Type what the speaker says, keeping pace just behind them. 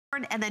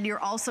and then you're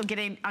also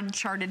getting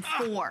Uncharted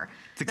 4.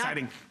 It's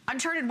exciting.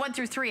 Uncharted 1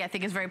 through 3, I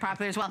think, is very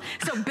popular as well.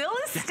 So Bill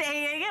is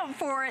staying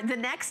for the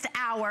next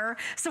hour.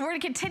 So we're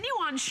going to continue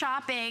on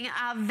shopping.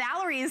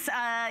 Valerie's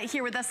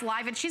here with us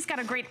live, and she's got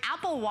a great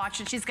Apple Watch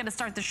that she's going to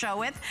start the show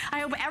with. I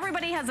hope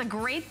everybody has a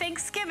great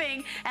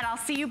Thanksgiving, and I'll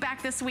see you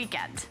back this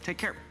weekend. Take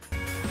care.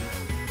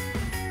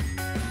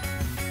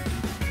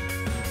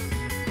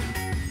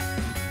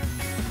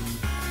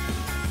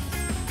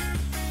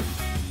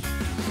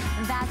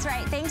 That's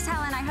right. Thanks,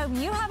 Helen. I hope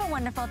you have a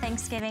wonderful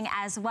Thanksgiving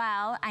as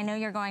well. I know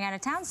you're going out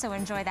of town, so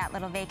enjoy that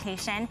little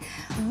vacation.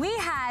 We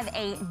have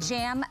a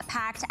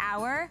jam-packed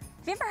hour.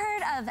 Have you ever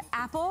heard of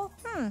Apple?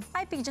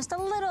 Might be just a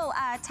little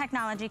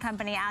technology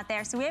company out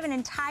there. So we have an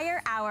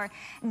entire hour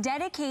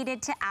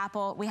dedicated to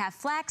Apple. We have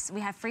Flex, we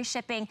have free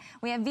shipping,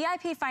 we have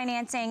VIP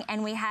financing,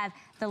 and we have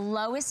the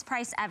lowest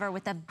price ever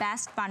with the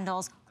best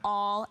bundles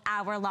all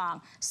hour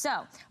long.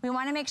 So we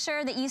want to make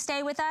sure that you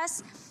stay with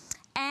us.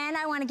 And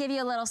I want to give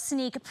you a little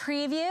sneak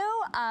preview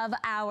of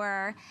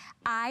our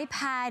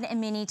iPad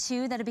Mini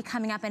 2 that'll be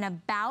coming up in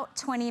about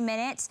 20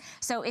 minutes.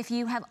 So if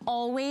you have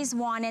always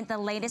wanted the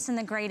latest and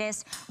the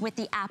greatest with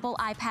the Apple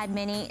iPad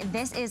Mini,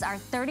 this is our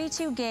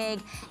 32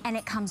 gig, and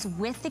it comes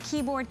with the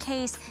keyboard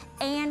case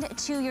and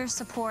 2-year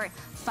support.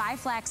 5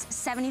 Flex,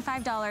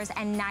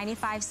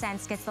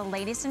 $75.95 gets the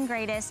latest and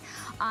greatest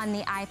on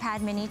the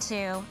iPad Mini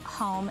 2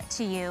 home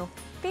to you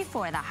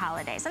before the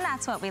holidays, and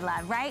that's what we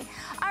love, right?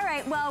 All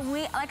right, well,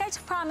 like I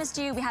promised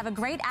you, we have a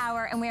great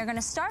hour, and we are gonna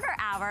start our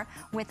hour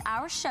with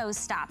our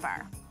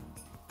showstopper.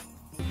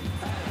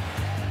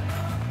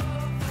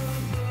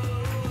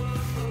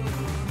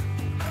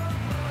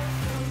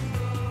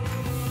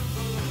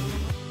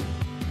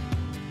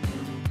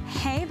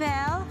 Hey,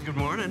 Bill. Good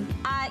morning.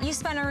 You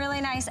spent a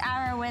really nice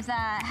hour with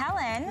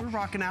Helen. We're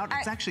rocking out.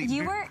 It's actually...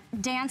 You were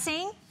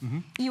dancing.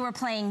 You were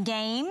playing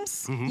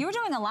games. You were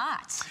doing a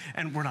lot.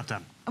 And we're not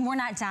done. We're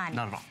not done.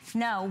 Not at all.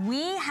 No,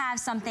 we have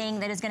something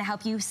that is going to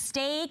help you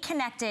stay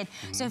connected.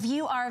 So if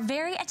you are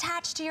very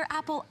attached to your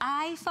Apple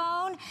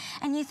iPhone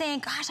and you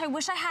think, gosh, I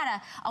wish I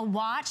had a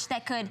watch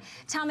that could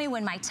tell me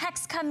when my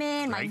texts come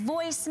in, my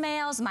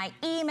voicemails, my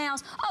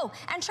emails,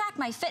 and track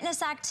my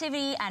fitness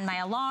activity and my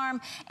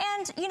alarm.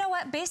 And you know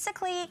what?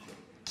 Basically,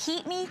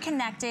 keep me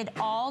connected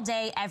all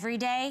day, every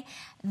day.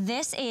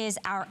 This is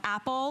our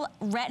Apple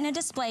Retina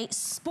Display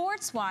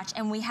sports watch,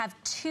 and we have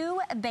 2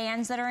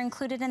 bands that are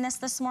included in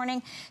this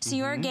morning. So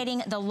you're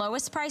getting the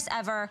lowest price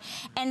ever.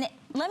 And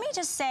let me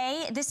just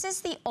say, this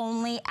is the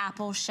only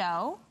Apple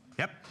show.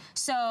 Yep.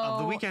 So of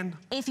the weekend.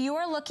 If you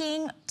are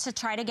looking to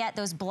try to get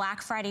those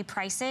Black Friday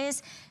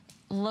prices,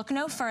 look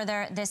no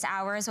further. This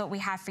hour is what we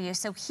have for you.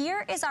 So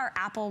here is our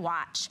Apple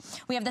Watch.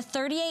 We have the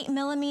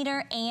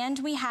 38mm and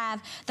we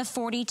have the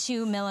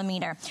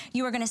 42mm.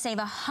 You are going to save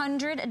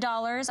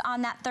 $100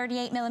 on that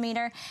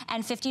 38mm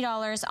and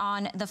 $50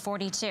 on the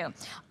 42.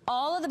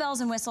 All of the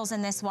bells and whistles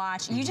in this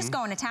watch. You just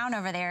going to town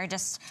over there,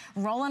 just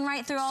rolling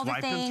right through all the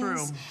things.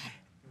 Through.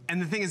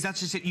 And the thing is,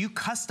 that's just it. You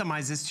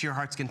customize this to your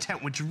heart's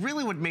content, which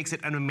really what makes it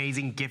an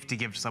amazing gift to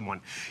give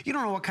someone. You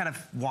don't know what kind of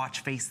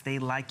watch face they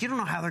like. You don't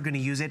know how they're going to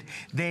use it.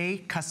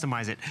 They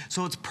customize it.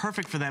 So it's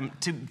perfect for them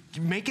to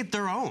make it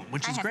their own,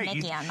 which is great.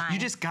 Mickey on mine. You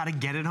just got to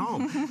get it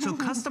home. So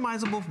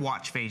customizable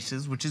watch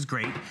faces, which is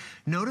great.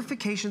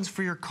 Notifications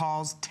for your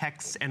calls,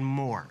 texts, and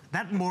more.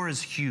 That more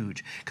is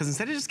huge. Because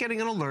instead of just getting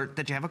an alert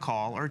that you have a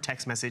call or a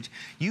text message,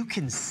 you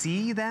can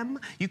see them,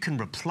 you can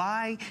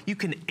reply, you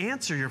can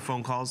answer your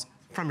phone calls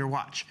from your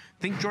watch.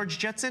 Think George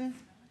Jetson?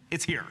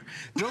 It's here.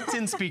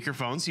 Built-in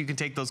speakerphone, so you can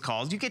take those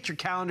calls. You get your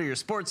calendar, your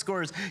sports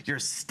scores, your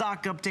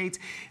stock updates.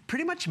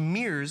 Pretty much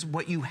mirrors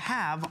what you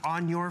have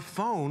on your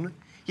phone,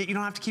 yet you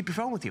don't have to keep your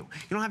phone with you.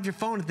 You don't have your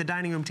phone at the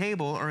dining room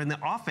table or in the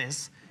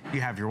office.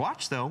 You have your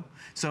watch, though,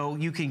 so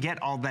you can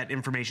get all that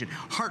information.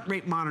 Heart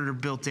rate monitor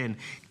built in,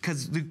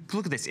 because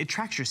look at this. It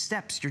tracks your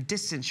steps, your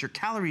distance, your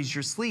calories,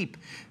 your sleep.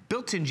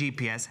 Built-in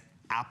GPS.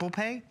 Apple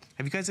Pay.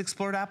 Have you guys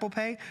explored Apple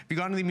Pay? Have you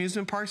gone to the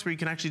amusement parks where you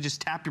can actually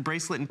just tap your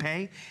bracelet and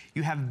pay?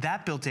 You have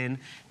that built in,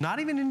 not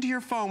even into your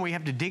phone where you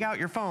have to dig out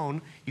your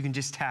phone. You can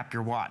just tap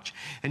your watch.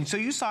 And so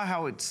you saw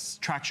how it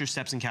tracks your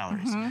steps and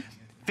calories.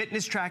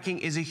 Fitness tracking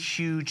is a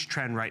huge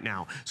trend right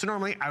now. So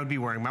normally I would be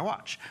wearing my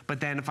watch,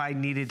 but then if I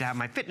needed to have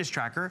my fitness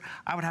tracker,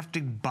 I would have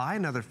to buy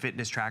another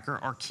fitness tracker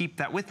or keep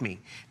that with me.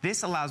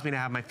 This allows me to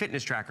have my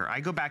fitness tracker. I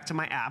go back to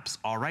my apps,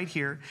 all right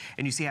here,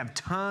 and you see I have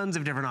tons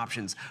of different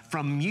options,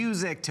 from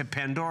music to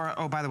Pandora.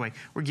 Oh, by the way,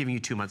 we're giving you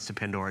 2 months to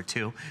Pandora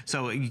too,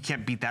 so you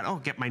can't beat that.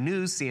 Oh, get my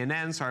news,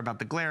 CNN, sorry about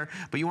the glare,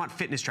 but you want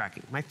fitness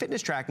tracking. My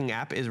fitness tracking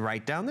app is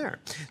right down there.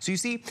 So you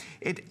see,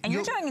 and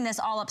you're doing this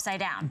all upside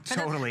down.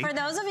 Totally. For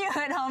those of you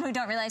at home who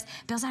don't realize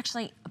Bill's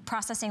actually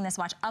processing this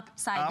watch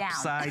upside down.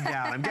 Upside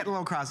down. I'm getting a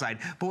little cross-eyed.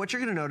 But what you're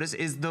gonna notice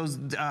is those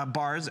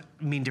bars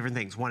mean different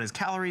things. One is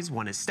calories,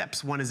 one is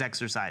steps, one is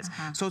exercise.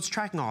 So it's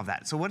tracking all of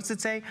that. So what does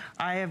it say?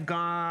 I've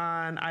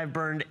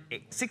burned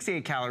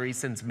 68 calories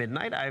since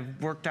midnight.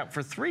 I've worked out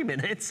for 3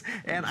 minutes,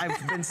 and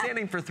I've been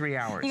standing for 3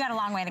 hours. You got a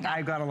long way to go.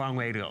 I've got a long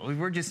way to go.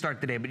 We're just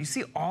starting the day. But you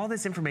see all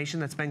this information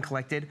that's been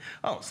collected.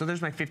 Oh, so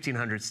there's my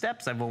 1,500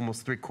 steps. I've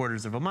almost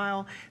 3/4 of a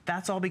mile.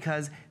 That's all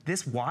because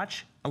this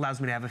watch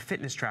allows me to have a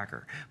fitness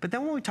tracker. But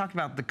then when we talk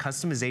about the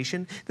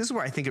customization, this is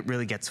where I think it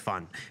really gets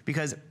fun,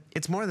 because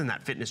it's more than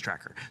that fitness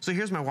tracker. So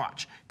here's my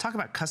watch. Talk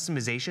about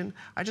customization.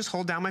 I just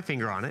hold down my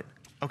finger on it.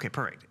 Okay,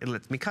 perfect. It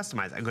lets me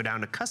customize. I go down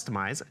to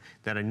customize.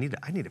 That I need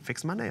to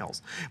fix my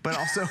nails. But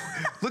also,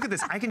 look at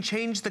this. I can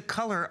change the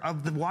color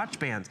of the watch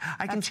bands.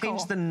 I can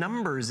change the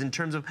numbers in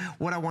terms of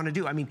what I want to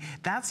do. I mean,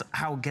 that's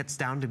how it gets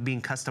down to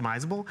being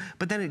customizable.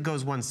 But then it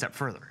goes one step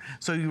further.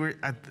 So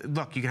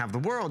look, you can have the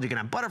world. You can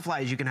have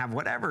butterflies. You can have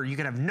whatever. You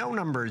can have no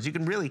numbers. You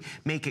can really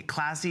make it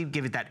classy.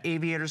 Give it that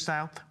aviator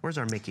style. Where's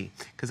our Mickey?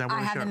 Because I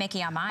have the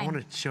Mickey on mine. I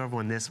want to show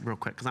everyone this real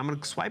quick because I'm going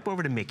to swipe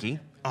over to Mickey.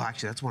 Oh,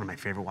 actually, that's one of my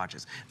favorite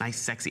watches. Nice,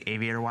 sexy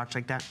aviator watch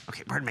like that.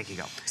 Okay, where'd Mickey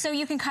go? So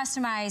you can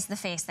customize the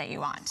face that you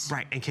want.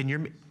 Right, and can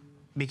your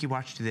Mickey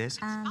watch do this?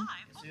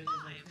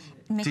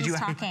 Mickey's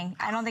talking.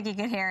 I don't think you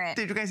could hear it.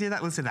 Did you guys hear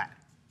that? Listen to that.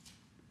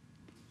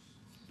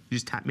 You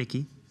just tap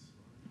Mickey.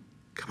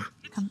 Come on.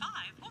 It's 5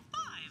 or 5.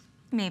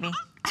 Maybe.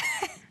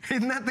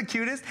 Isn't that the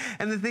cutest?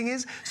 And the thing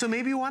is, so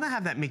maybe you want to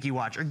have that Mickey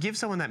watch or give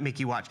someone that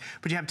Mickey watch,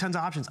 but you have tons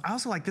of options. I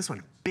also like this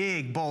one.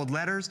 Big, bold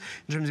letters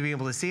in terms of being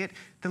able to see it.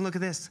 Then look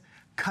at this.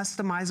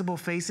 Customizable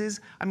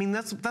faces. I mean,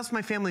 that's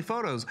my family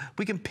photos.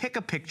 We can pick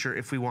a picture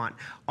if we want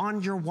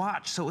on your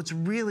watch, so it's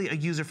really a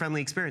user-friendly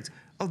experience.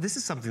 Oh, this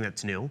is something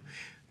that's new.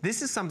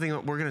 This is something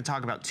that we're gonna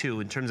talk about too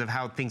in terms of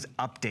how things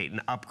update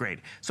and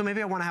upgrade. So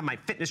maybe I wanna have my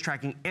fitness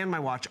tracking and my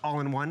watch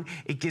all in one.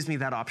 It gives me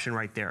that option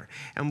right there.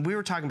 And we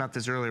were talking about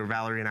this earlier,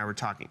 Valerie and I were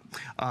talking.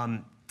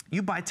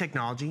 You buy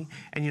technology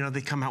and you know,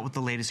 they come out with the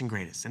latest and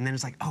greatest. And then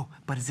it's like, oh,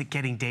 but is it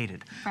getting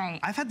dated? Right.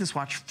 I've had this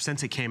watch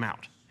since it came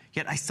out.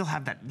 Yet I still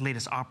have that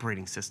latest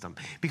operating system.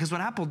 Because what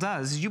Apple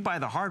does is you buy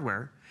the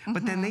hardware,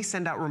 but then they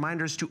send out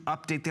reminders to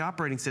update the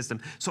operating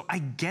system. So I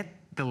get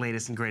the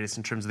latest and greatest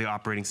in terms of the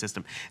operating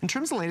system. In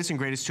terms of the latest and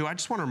greatest too, I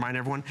just want to remind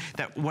everyone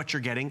that what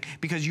you're getting,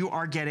 because you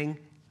are getting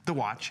the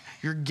watch,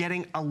 you're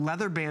getting a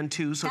leather band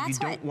too, so if you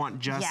don't want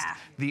just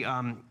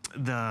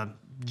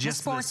the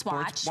sports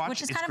watch,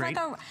 which is kind of like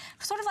a,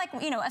 sort of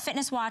like, you know, a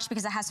fitness watch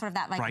because it has sort of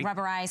that like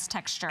rubberized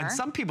texture. And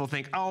some people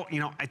think, oh, you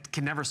know, I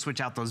can never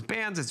switch out those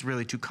bands. It's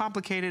really too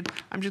complicated.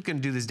 I'm just gonna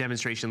do this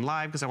demonstration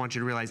live because I want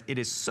you to realize it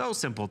is so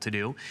simple to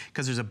do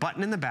because there's a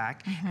button in the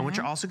back. And what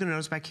you're also gonna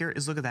notice back here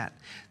is, look at that.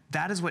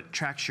 That is what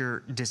tracks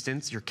your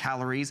distance, your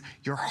calories,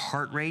 your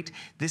heart rate.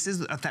 This is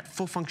that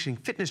full functioning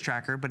fitness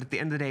tracker, but at the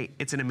end of the day,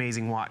 it's an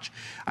amazing watch.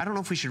 I don't know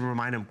if we should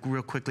remind them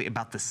real quickly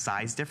about the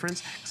size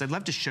difference, because I'd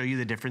love to show you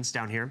the difference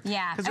down here.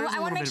 Yeah, I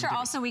want to make sure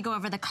also we go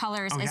over the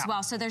colors as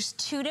well. So there's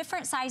 2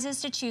 different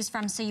sizes to choose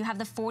from. So you have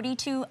the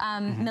 42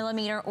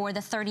 millimeter or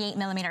the 38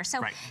 millimeter.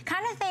 So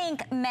kind of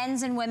think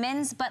men's and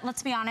women's, but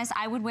let's be honest,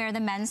 I would wear the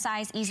men's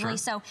size easily.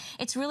 So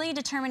it's really a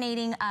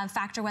determining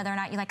factor whether or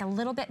not you like a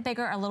little bit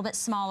bigger or a little bit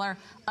smaller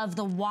of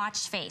the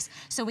watch face.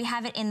 So we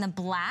have it in the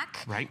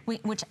black,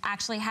 which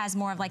actually has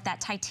more of like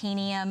that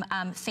titanium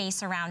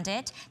face around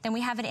it. Then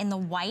we have it in the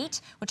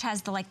white, which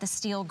has the like the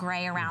steel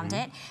gray around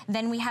it.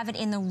 Then we have it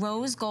in the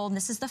rose gold, and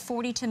this is the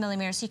 42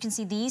 millimeter. So you can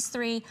see these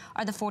 3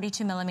 are the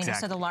 42 millimeter,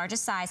 so the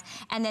largest size.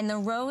 And then the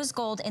rose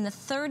gold in the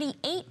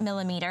 38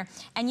 millimeter.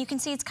 And you can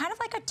see it's kind of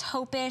like a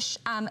taupe-ish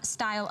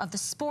style of the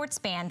sports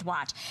band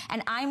watch.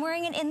 And I'm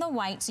wearing it in the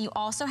white, so you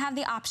also have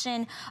the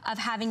option of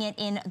having it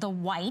in the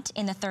white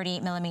in the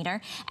 38 millimeter.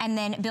 And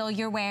then, Bill,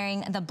 you're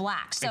wearing the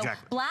black. So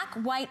black,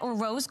 white, or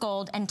rose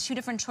gold, and 2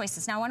 different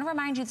choices. Now, I want to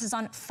remind you this is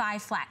on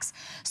 5 flex.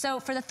 So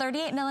for the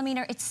 38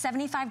 millimeter, it's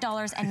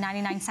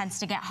 $75.99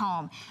 to get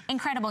home.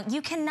 Incredible.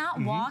 You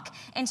cannot walk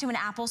into an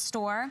Apple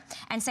store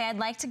and say, I'd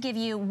like to give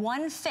you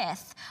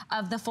 1/5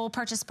 of the full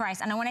purchase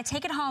price, and I want to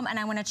take it home and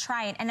I want to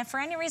try it. And if for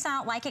any reason I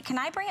don't like it, can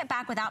I bring it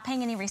back without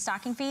paying any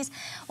restocking fees?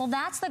 Well,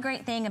 that's the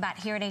great thing about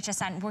here at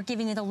HSN. We're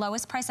giving you the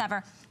lowest price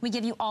ever. We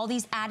give you all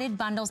these added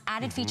bundles,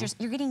 added features.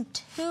 You're getting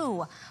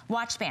 2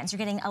 watch bands. You're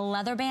getting a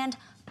leather band,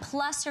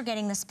 plus you're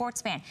getting the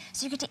sports band.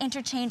 So you get to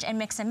interchange and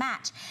mix and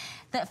match.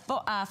 The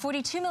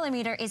 42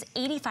 millimeter is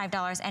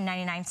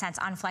 $85.99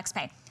 on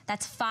FlexPay.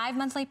 That's 5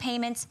 monthly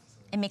payments.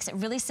 It makes it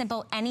really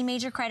simple. Any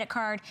major credit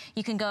card,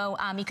 you can go,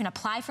 you can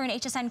apply for an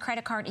HSN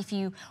credit card if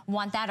you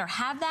want that or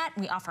have that.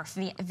 We offer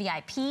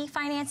VIP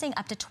financing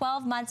up to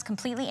 12 months,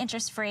 completely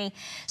interest-free.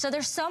 So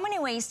there's so many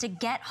ways to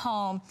get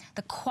home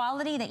the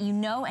quality that you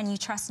know and you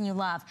trust and you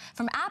love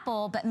from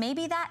Apple, but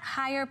maybe that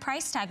higher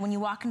price tag when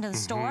you walk into the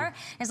store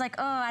is like,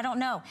 oh, I don't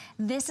know.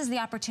 This is the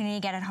opportunity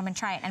to get it home and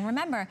try it. And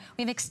remember,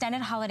 we have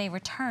extended holiday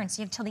returns.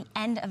 So you have till the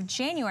end of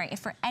January if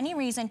for any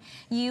reason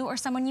you or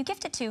someone you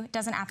gift it to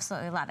doesn't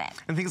absolutely love it.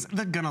 And things,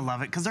 they're gonna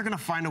love it because they're gonna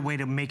find a way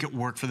to make it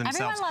work for themselves.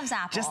 Everyone loves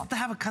Apple. Just to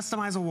have a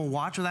customizable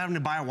watch without having to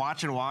buy a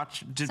watch and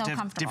watch to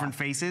different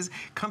faces.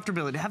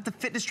 Comfortability, to have the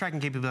fitness tracking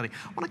capability.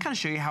 I wanna kind of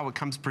show you how it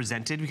comes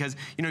presented because,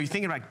 you know, you're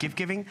thinking about gift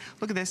giving.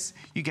 Look at this.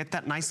 You get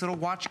that nice little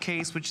watch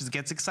case, which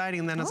gets exciting,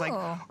 and then it's like,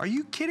 are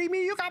you kidding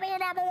me? You got me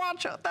an Apple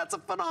Watch. That's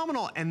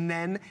phenomenal. And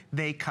then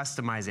they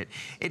customize it.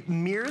 It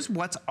mirrors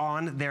what's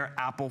on their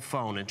Apple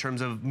phone in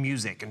terms of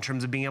music, in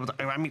terms of being able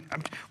to, I mean,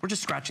 we're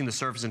just scratching the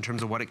surface in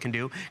terms of what it can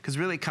do, because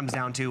really it comes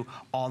down to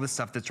all the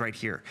stuff that's right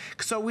here.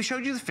 So we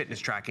showed you the fitness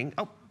tracking.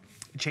 Oh,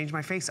 it changed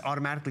my face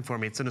automatically for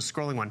me. It's in a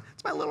scrolling one.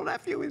 It's my little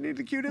nephew, isn't he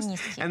the cutest?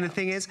 And the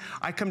thing is,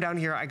 I come down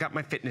here, I got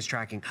my fitness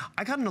tracking.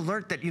 I got an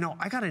alert that, you know,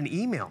 I got an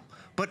email.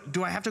 But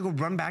do I have to go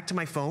run back to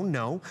my phone?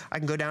 No. I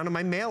can go down to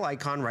my mail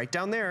icon right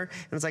down there,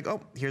 and it's like,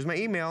 oh, here's my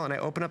email, and I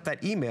open up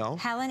that email.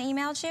 Helen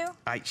emailed you?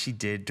 She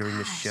did during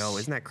the show.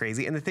 Isn't that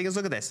crazy? And the thing is,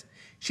 look at this.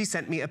 She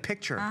sent me a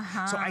picture.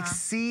 So I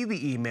see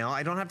the email.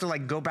 I don't have to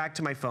like go back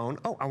to my phone.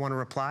 Oh, I want to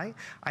reply.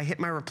 I hit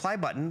my reply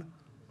button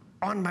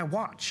on my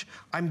watch.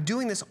 I'm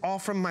doing this all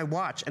from my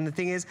watch. And the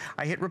thing is,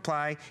 I hit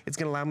reply, it's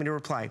gonna allow me to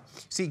reply.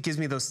 See, it gives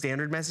me those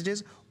standard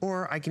messages,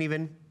 or I can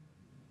even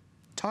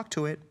talk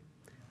to it.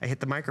 I hit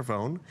the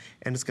microphone,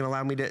 and it's gonna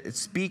allow me to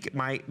speak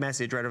my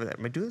message right over there.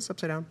 Am I doing this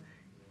upside down?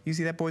 You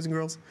see that, boys and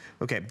girls?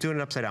 Okay, I'm doing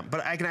it upside down.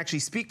 But I can actually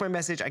speak my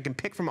message. I can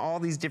pick from all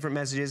these different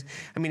messages.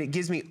 I mean, it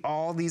gives me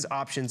all these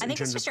options in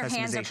terms of customization. I think it's just your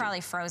hands are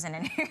probably frozen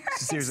in here.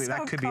 Seriously,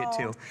 that could be it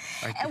too.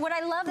 And what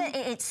I love that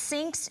it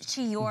syncs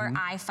to your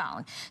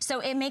iPhone.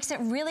 So it makes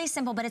it really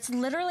simple, but it's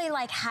literally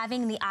like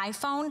having the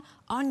iPhone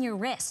on your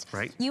wrist.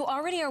 Right. You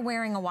already are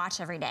wearing a watch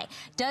every day.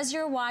 Does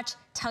your watch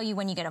tell you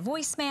when you get a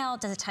voicemail?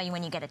 Does it tell you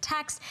when you get a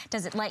text?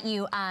 Does it let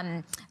you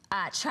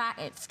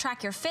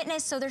track your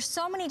fitness? So there's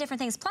so many different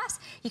things. Plus,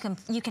 you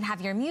can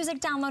have your music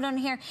downloaded on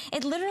here.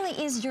 It literally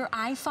is your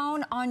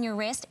iPhone on your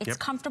wrist. It's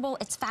comfortable,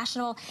 it's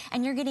fashionable,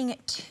 and you're getting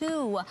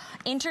 2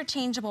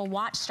 interchangeable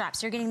watch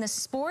straps. You're getting the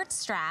sports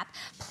strap,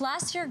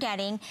 plus you're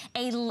getting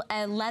a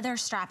leather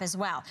strap as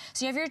well.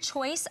 So you have your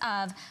choice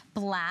of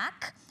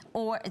black,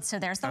 so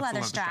there's the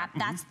leather strap.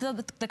 That's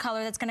the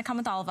color that's gonna come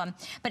with all of them.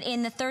 But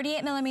in the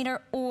 38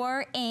 millimeter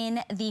or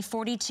in the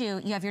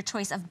 42, you have your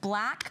choice of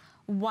black,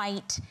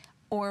 white,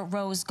 or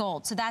rose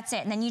gold. So that's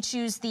it. And then you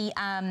choose the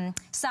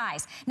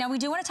size. Now we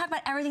do want to talk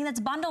about everything that's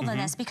bundled in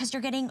this, because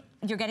you're getting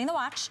the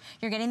watch,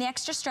 you're getting the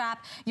extra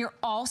strap, you're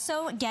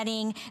also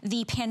getting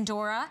the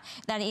Pandora.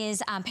 That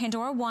is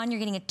Pandora 1. You're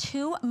getting a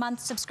 2-month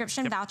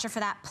subscription voucher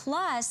for that.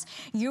 Plus,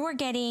 you're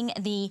getting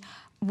the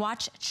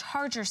watch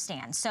charger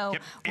stand. So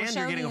and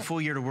you're getting a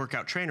full year to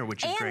workout trainer,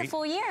 which is great. And a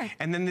full year.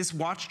 And then this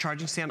watch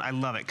charging stand, I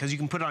love it, because you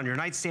can put it on your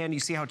nightstand. You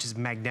see how it just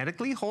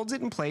magnetically holds it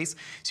in place,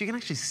 so you can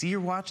actually see your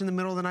watch in the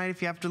middle of the night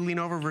if you have to lean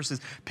over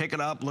versus pick it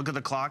up, look at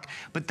the clock.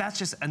 But that's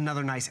just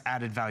another nice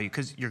added value,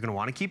 because you're gonna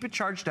wanna keep it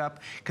charged up,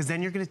 because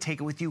then you're gonna take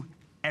it with you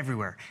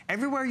everywhere.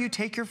 Everywhere you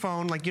take your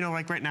phone, like, you know,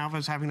 like right now, if I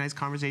was having a nice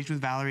conversation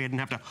with Valerie, I didn't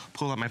have to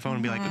pull up my phone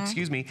and be like,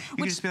 excuse me. You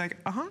can just be like,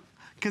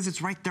 because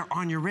it's right there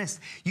on your wrist.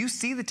 You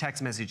see the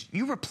text message.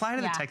 You reply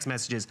to the text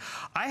messages.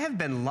 I have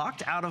been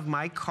locked out of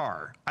my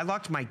car. I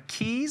locked my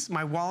keys,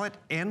 my wallet,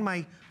 and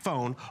my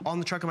phone all in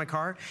the trunk of my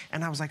car,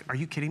 and I was like, are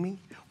you kidding me?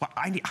 Well,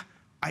 I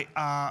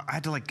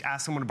had to like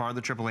ask someone to borrow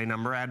the AAA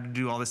number. I had to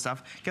do all this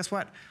stuff. Guess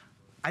what?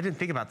 I didn't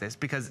think about this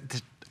because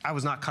I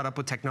was not caught up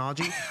with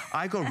technology.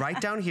 I go right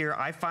down here,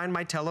 I find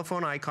my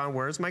telephone icon,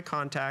 where's my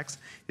contacts?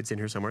 It's in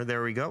here somewhere,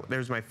 there we go.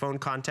 There's my phone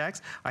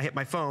contacts. I hit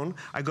my phone,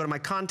 I go to my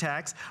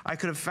contacts. I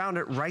could have found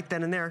it right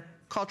then and there.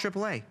 Call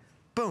AAA,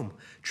 boom.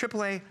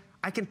 AAA,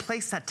 I can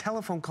place that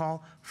telephone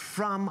call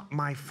from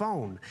my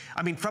phone.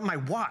 I mean, from my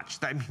watch.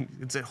 I mean,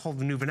 it's a whole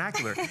new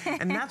vernacular.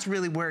 And that's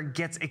really where it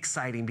gets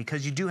exciting,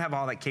 because you do have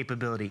all that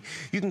capability.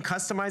 You can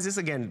customize this.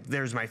 Again,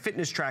 there's my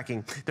fitness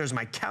tracking, there's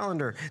my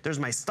calendar, there's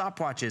my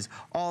stopwatches,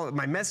 all of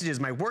my messages,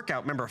 my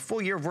workout. Remember, a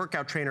full year of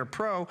Workout Trainer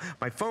Pro,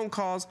 my phone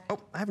calls. Oh,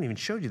 I haven't even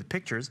showed you the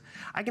pictures.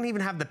 I can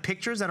even have the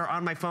pictures that are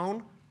on my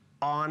phone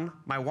on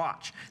my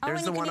watch.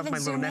 There's the one of my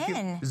little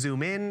nephew.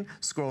 Zoom in,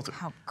 scroll through.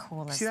 How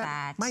cool is See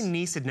that? My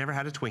niece had never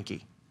had a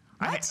Twinkie.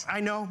 What?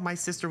 I know, my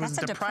sister was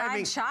That's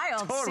depriving. That's a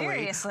deprived child,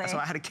 seriously. So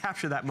I had to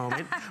capture that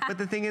moment. But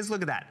the thing is, look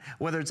at that.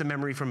 Whether it's a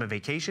memory from a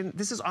vacation,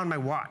 this is on my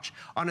watch,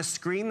 on a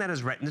screen that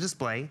is Retina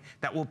display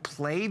that will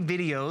play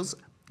videos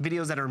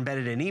that are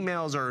embedded in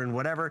emails or in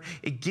whatever.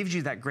 It gives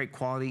you that great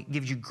quality,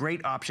 gives you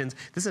great options.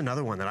 This is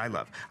another one that I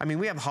love. I mean,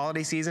 we have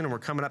holiday season and we're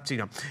coming up to,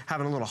 you know,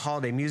 having a little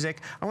holiday music.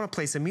 I want to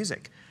play some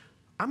music.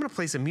 I'm gonna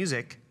play some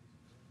music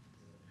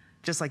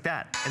just like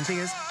that. And the thing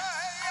is,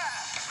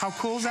 how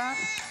cool is that?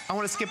 I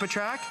wanna skip a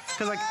track,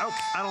 because like, oh,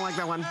 I don't like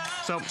that one.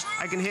 So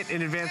I can hit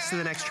in advance to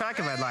the next track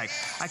if I'd like.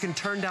 I can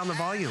turn down the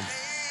volume.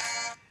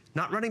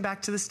 Not running back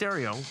to the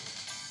stereo.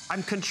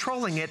 I'm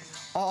controlling it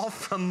all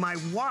from my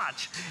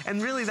watch.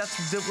 And really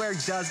that's where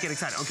it does get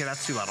exciting. Okay,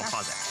 that's too loud, I'll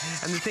pause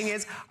it. And the thing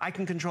is, I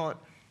can control it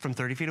from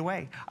 30 feet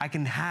away. I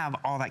can have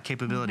all that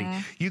capability.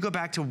 You go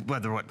back to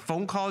what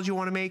phone calls you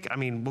want to make. I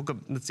mean, we'll go,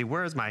 let's see,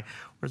 where's my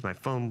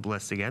phone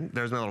list again?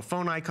 There's my little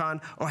phone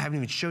icon. Oh, I haven't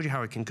even showed you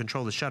how I can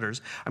control the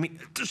shutters. I mean,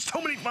 there's so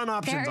many fun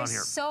options on here.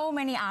 There are so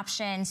many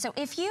options. So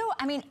if you,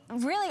 I mean,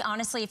 really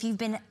honestly, if you've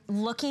been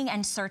looking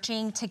and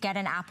searching to get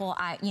an Apple,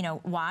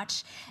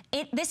 Watch,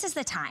 this is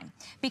the time,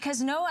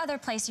 because no other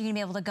place you're gonna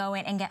be able to go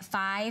in and get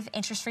 5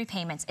 interest-free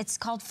payments. It's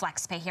called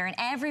FlexPay here, and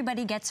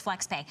everybody gets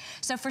FlexPay.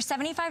 So for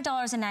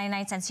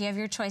 $75.99, you have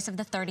your choice of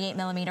the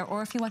 38mm,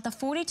 or if you want the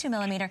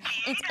 42mm,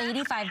 it's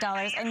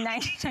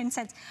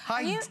 $85.99.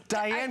 Hi,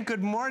 Diane.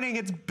 Good morning.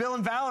 It's Bill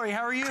and Valerie.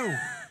 How are you? Did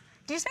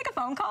you just make a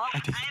phone call?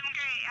 I'm great.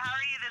 How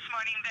are you this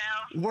morning,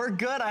 Bill? We're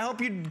good. I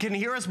hope you can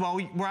hear us well.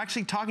 We're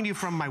actually talking to you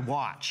from my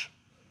watch.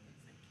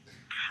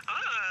 Ooh,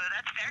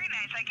 that's very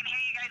nice. I can hear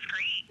you guys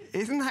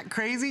great. Isn't that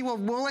crazy? Well,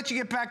 we'll let you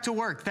get back to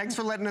work. Thanks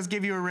for letting us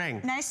give you a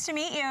ring. Nice to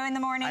meet you in the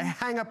morning. I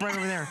hang up right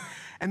over there.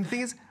 And the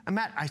thing is,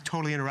 Matt, I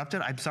totally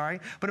interrupted. I'm sorry.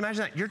 But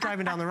imagine that. You're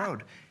driving down the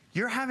road.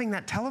 You're having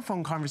that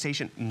telephone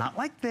conversation, not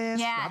like this,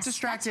 not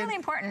distracted. That's really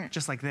important.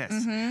 Just like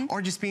this.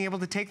 Or just being able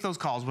to take those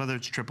calls, whether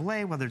it's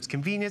AAA, whether it's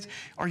convenience,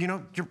 or, you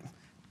know,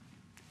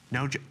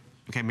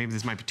 okay, maybe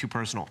this might be too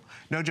personal.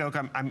 No joke,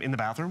 I'm in the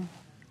bathroom.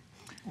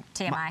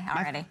 TMI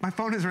already. My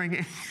phone is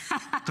ringing.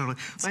 Totally.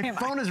 My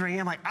phone is ringing.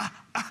 I'm like,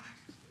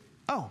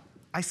 oh,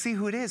 I see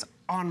who it is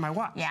on my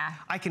watch. Yeah.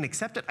 I can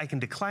accept it. I can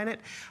decline it.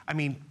 I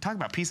mean, talk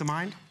about peace of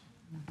mind.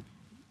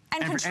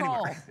 And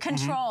control.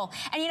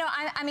 And you know,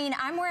 I mean,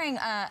 I'm wearing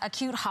a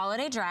cute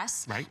holiday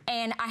dress. Right.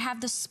 And I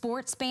have the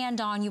sports band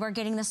on. You are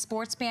getting the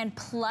sports band,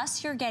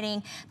 plus you're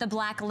getting the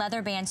black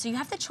leather band. So you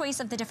have the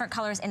choice of the different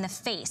colors in the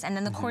face, and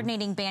then the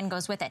coordinating band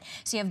goes with it.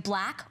 So you have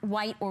black,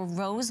 white, or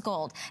rose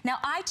gold. Now,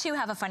 I too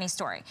have a funny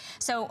story.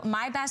 So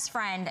my best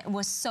friend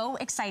was so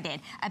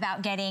excited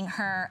about getting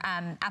her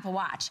Apple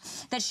Watch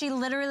that she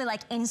literally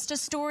like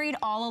Insta-storied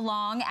all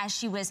along as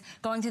she was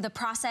going through the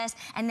process,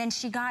 and then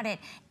she got it,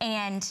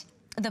 and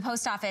the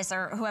post office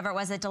or whoever it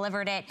was that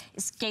delivered it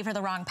gave her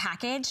the wrong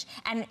package,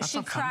 and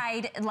she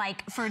cried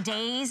like for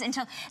days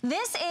until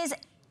this is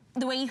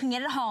the way you can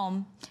get it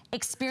home,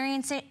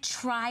 experience it,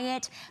 try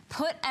it,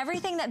 put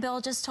everything that Bill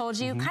just told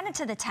you kind of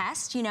to the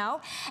test, you know,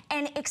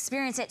 and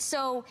experience it.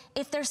 So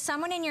if there's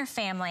someone in your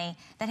family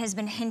that has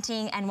been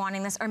hinting and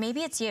wanting this, or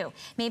maybe it's you,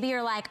 maybe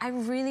you're like, I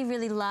really,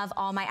 really love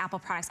all my Apple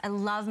products. I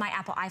love my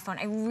Apple iPhone.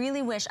 I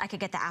really wish I could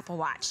get the Apple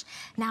Watch.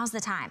 Now's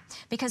the time,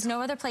 because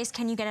no other place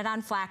can you get it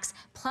on Flex.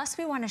 Plus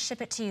we want to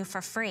ship it to you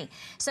for free.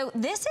 So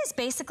this is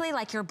basically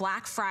like your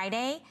Black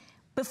Friday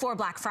before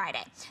Black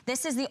Friday.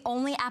 This is the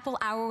only Apple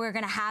Hour we're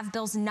gonna have.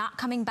 Bill's not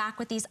coming back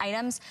with these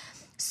items.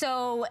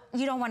 So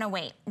you don't wanna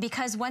wait,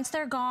 because once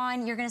they're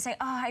gone, you're gonna say,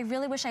 oh, I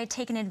really wish I had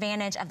taken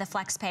advantage of the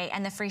FlexPay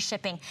and the free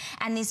shipping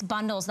and these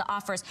bundles, the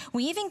offers.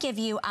 We even give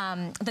you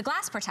the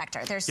glass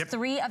protector. There's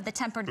 3 of the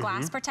tempered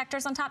glass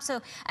protectors on top.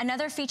 So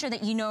another feature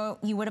that you know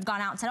you would have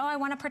gone out and said, oh, I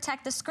wanna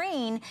protect the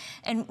screen,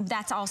 and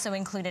that's also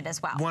included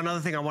as well. One other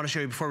thing I wanna show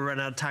you before we run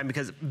out of time,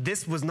 because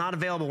this was not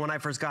available when I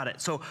first got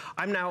it. So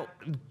I'm now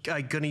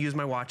gonna use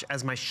my watch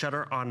as my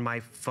shutter on my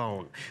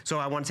phone. So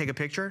I wanna take a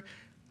picture.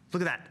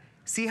 Look at that.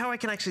 See how I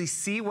can actually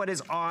see what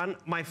is on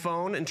my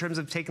phone in terms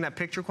of taking that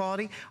picture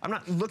quality? I'm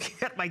not looking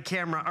at my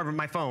camera or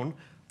my phone.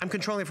 I'm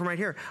controlling it from right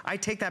here. I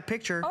take that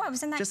picture. Oh, I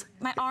was in that.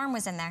 My arm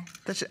was in there.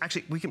 That's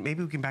actually,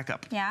 maybe we can back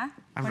up. Yeah?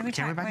 What do we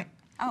try? Back up?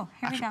 Oh,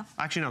 here we go.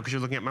 Actually, no, because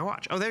you're looking at my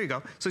watch. Oh, there you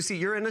go. So see,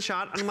 you're in the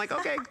shot, and I'm like,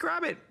 okay,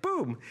 grab it,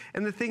 boom.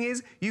 And the thing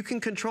is, you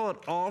can control it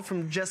all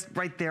from just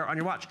right there on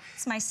your watch.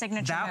 It's my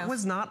signature That move.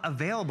 was not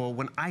available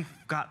when I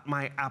got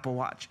my Apple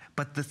Watch,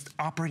 but the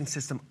operating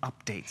system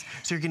updates.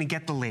 So you're gonna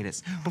get the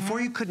latest.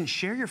 Before, you couldn't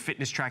share your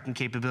fitness tracking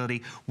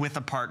capability with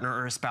a partner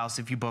or a spouse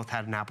if you both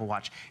had an Apple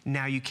Watch.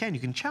 Now you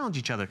can challenge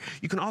each other.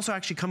 You can also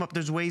actually come up,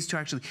 there's ways to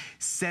actually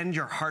send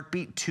your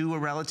heartbeat to a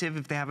relative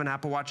if they have an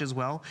Apple Watch as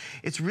well.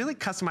 It's really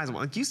customizable.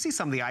 Like, you see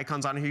some of the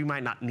icons on here, you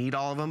might not need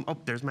all of them. Oh,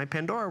 there's my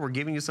Pandora. We're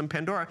giving you some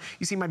Pandora.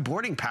 You see my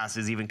boarding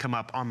passes even come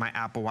up on my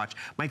Apple Watch.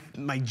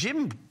 My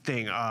gym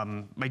thing,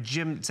 my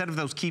gym, instead of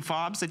those key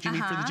fobs that you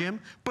need for the gym,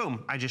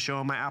 boom, I just show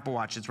them my Apple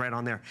Watch. It's right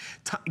on there.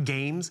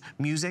 Games,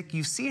 music,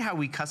 you see how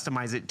we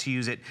customize it to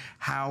use it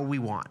how we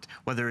want.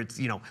 Whether it's,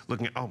 you know,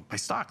 looking at, oh, my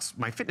stocks,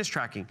 my fitness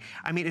tracking.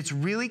 I mean, it's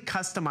really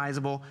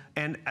customizable,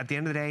 and at the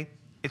end of the day,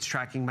 it's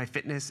tracking my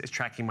fitness, it's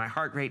tracking my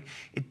heart rate.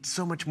 It's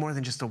so much more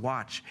than just a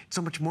watch. It's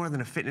so much more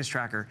than a fitness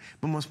tracker,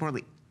 but most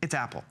importantly, it's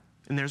Apple.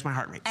 And there's my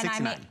heart rate,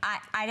 69. And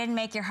I didn't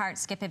make your heart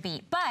skip a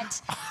beat, but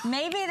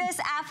maybe this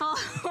Apple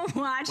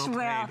Watch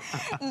will.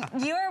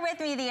 You were with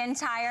me the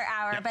entire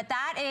hour, but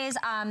that is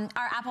our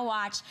Apple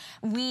Watch.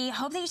 We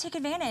hope that you take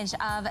advantage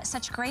of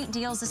such great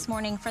deals this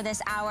morning for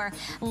this hour,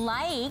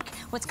 like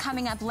what's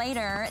coming up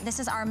later. This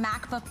is our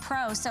MacBook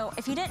Pro. So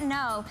if you didn't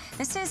know,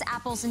 this is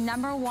Apple's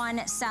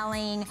 #1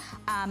 selling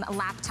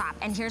laptop.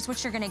 And here's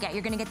what you're gonna get.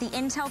 You're gonna get the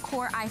Intel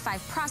Core i5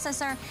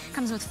 processor.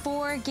 Comes with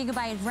 4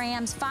 GB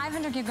RAMs,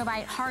 500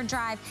 GB hard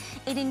drive.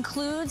 It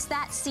includes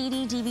that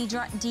CD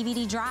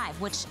DVD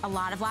drive, which a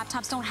lot of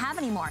laptops don't have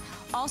anymore.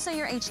 Also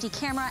your HD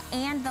camera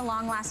and the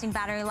long-lasting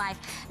battery life.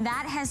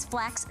 That has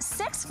Flex,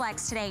 6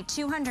 Flex today,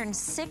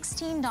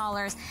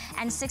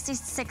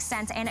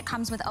 $216.66, and it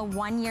comes with a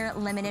 1-year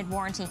limited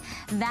warranty.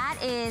 That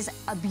is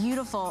a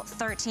beautiful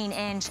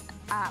 13-inch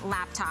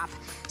laptop.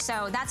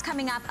 So that's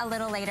coming up a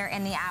little later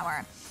in the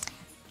hour.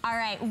 All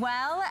right,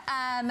 well,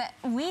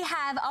 we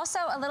have also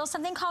a little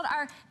something called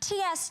our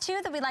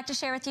TS2 that we'd like to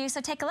share with you,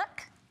 so take a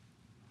look.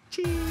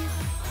 Cheese.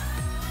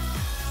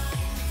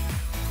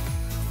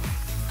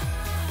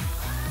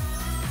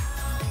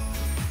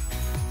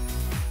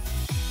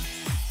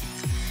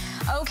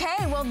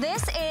 Okay, well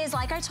this is,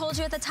 like I told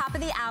you at the top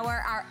of the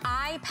hour, our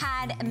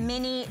iPad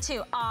mini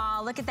 2.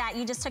 Aw, look at that,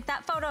 you just took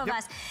that photo of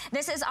us.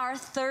 This is our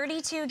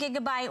 32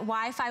 gigabyte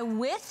Wi-Fi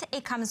with,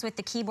 it comes with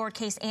the keyboard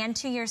case and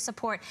 2-year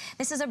support.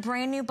 This is a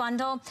brand new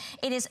bundle.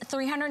 It is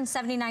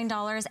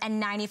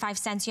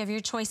 $379.95. You have your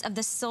choice of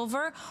the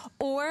silver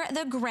or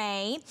the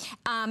gray,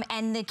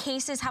 and the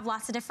cases have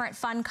lots of different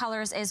fun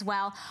colors as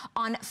well.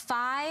 On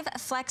 5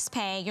 Flex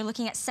Pay, you're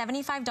looking at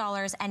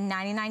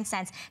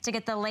 $75.99 to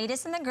get the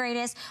latest and the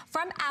greatest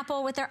from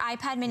Apple with their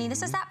iPad mini.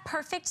 This is that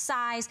perfect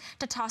size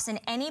to toss in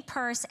any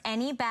purse,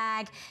 any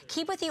bag,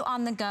 keep with you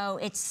on the go.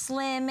 It's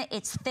slim,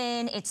 it's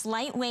thin, it's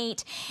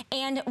lightweight,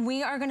 and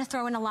we are gonna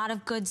throw in a lot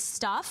of good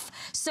stuff.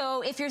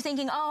 So if you're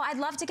thinking, oh, I'd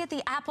love to get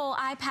the Apple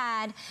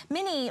iPad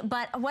mini,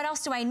 but what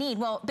else do I need?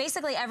 Well,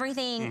 basically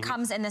everything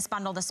comes in this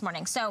bundle this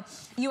morning. So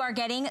you are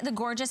getting the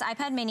gorgeous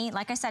iPad mini,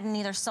 like I said, in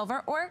either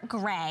silver or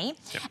gray.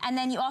 Yep. And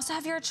then you also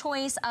have your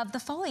choice of the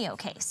folio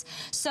case.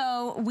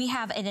 So we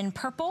have it in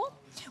purple.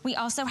 We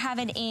also have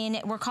it in,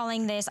 we're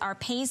calling this our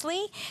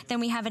paisley. Then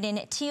we have it in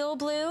teal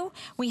blue.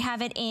 We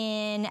have it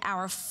in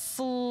our,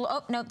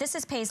 oh, no, this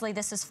is paisley,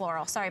 this is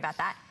floral. Sorry about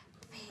that.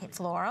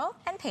 Floral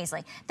and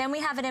paisley. Then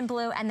we have it in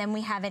blue, and then we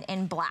have it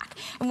in black.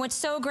 And what's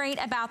so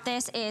great about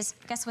this is,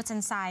 guess what's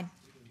inside?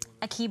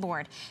 A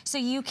keyboard. So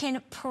you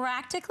can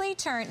practically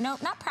turn, no,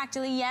 not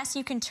practically, yes,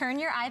 you can turn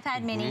your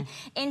iPad mini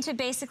into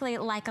basically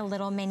like a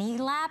little mini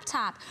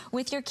laptop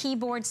with your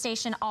keyboard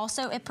station.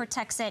 Also, it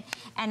protects it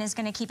and is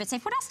gonna keep it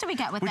safe. What else do we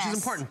get with this? Which is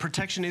important.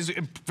 Protection is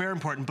very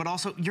important, but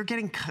also you're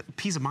getting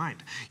peace of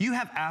mind. You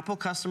have Apple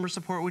customer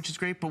support, which is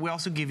great, but we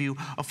also give you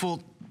a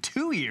full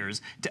 2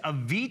 years of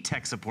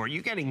VTech support.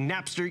 You're getting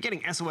Napster, you're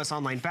getting SOS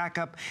Online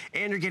Backup,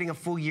 and you're getting a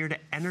full year to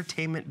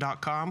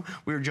entertainment.com.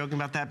 We were joking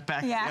about that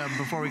back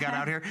before we got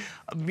out here.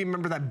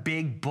 Remember that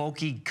big,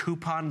 bulky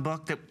coupon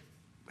book that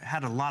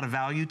had a lot of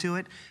value to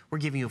it? We're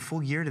giving you a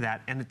full year to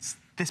that, and it's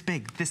this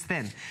big, this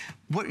thin.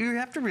 What you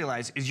have to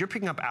realize is you're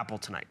picking up Apple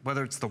tonight.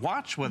 Whether it's the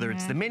watch, whether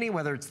it's the mini,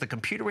 whether it's the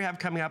computer we have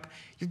coming up,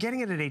 you're getting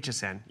it at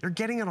HSN. You're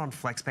getting it on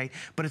FlexPay,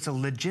 but it's a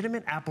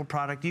legitimate Apple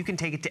product. You can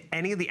take it to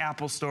any of the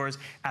Apple stores,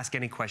 ask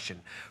any question.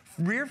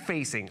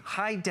 Rear-facing,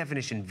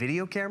 high-definition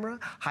video camera,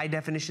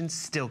 high-definition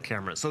still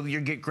camera. So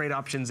you get great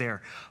options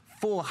there.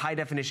 Full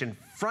high-definition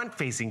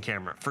front-facing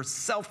camera for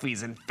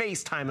selfies and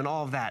FaceTime and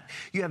all of that.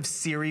 You have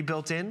Siri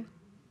built in.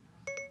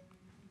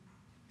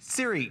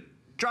 Siri,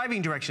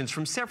 driving directions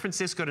from San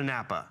Francisco to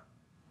Napa.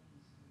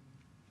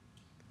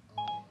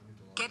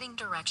 Getting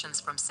directions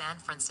from San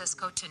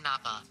Francisco to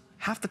Napa.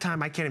 Half the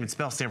time I can't even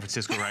spell San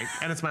Francisco right,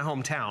 and it's my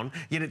hometown,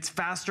 yet it's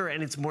faster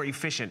and it's more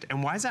efficient.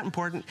 And why is that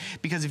important?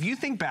 Because if you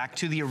think back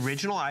to the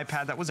original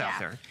iPad that was out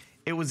there,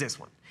 it was this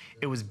one.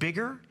 It was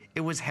bigger,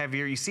 it was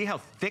heavier. You see how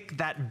thick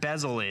that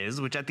bezel is,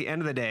 which at the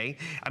end of the day,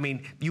 I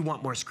mean, you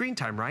want more screen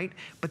time, right?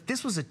 But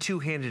this was a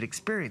two-handed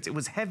experience. It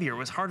was heavier, it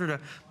was harder to,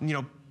 you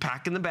know,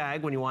 pack in the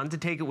bag when you wanted to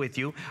take it with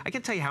you. I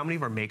can tell you how many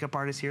of our makeup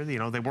artists here, you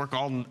know, they work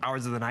all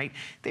hours of the night.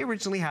 They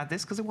originally had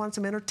this because they wanted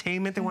some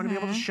entertainment, they wanted to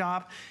be able to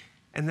shop,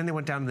 and then they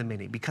went down to the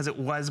mini because it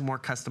was more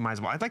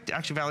customizable. I'd like to,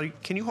 actually, Valerie,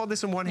 can you hold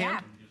this in one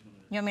hand?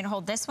 You want me to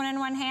hold this one in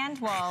one hand?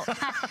 Well,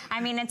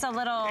 I mean, it's a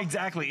little...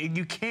 Exactly,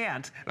 you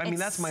can't. I mean,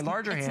 that's my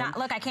larger hand. Not,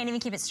 look, I can't even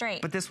keep it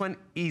straight. But this one,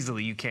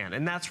 easily you can.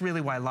 And that's really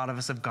why a lot of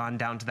us have gone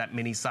down to that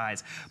mini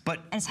size. But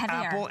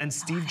Apple and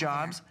Steve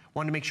Jobs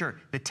wanted to make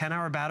sure the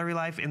 10-hour battery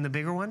life in the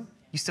bigger one,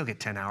 you still get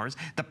 10 hours.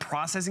 The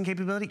processing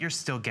capability, you're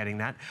still getting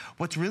that.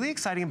 What's really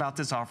exciting about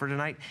this offer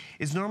tonight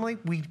is normally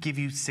we give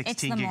you 16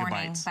 it's the gigabytes.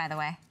 Morning, by the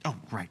way. Oh,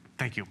 right,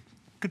 thank you.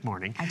 Good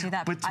morning. I do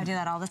that. I do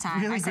that all the time.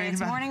 Really I say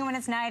it's morning when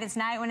it's night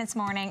when it's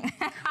morning.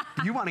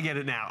 You want to get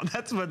it now.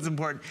 That's what's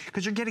important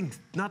because you're getting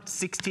not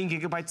 16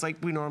 gigabytes like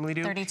we normally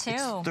do. 32.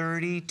 It's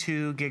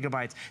 32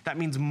 gigabytes. That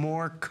means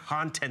more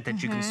content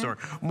that you can store,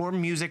 more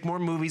music, more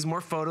movies, more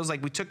photos.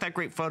 Like we took that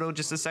great photo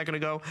just a second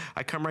ago.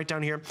 I come right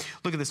down here.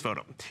 Look at this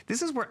photo.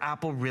 This is where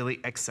Apple really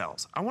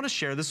excels. I want to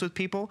share this with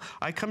people.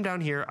 I come down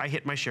here. I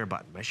hit my share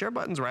button. My share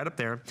button's right up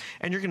there,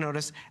 and you're gonna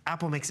notice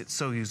Apple makes it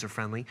so user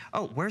friendly.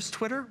 Oh, where's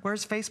Twitter?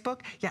 Where's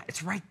Facebook? Yeah,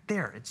 it's right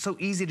there. It's so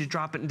easy to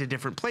drop it into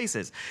different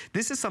places.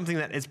 This is something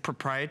that is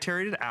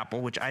proprietary to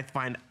Apple, which I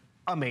find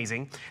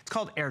amazing. It's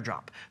called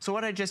AirDrop. So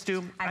what I just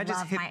do, I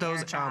just hit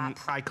those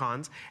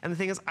icons, and the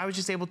thing is, I was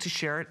just able to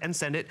share it and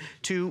send it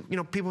to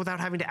people without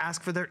having to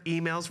ask for their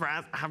emails,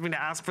 having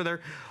to ask for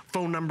their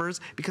phone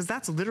numbers, because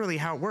that's literally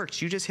how it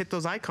works. You just hit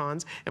those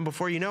icons, and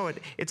before you know it,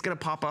 it's gonna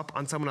pop up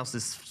on someone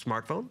else's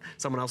smartphone,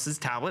 someone else's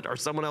tablet, or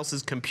someone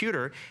else's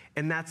computer,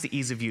 and that's the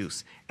ease of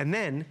use. And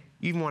then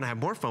you even want to have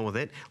more fun with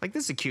it. Like,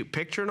 this is a cute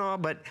picture and all,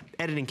 but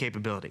editing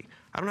capability.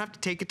 I don't have to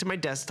take it to my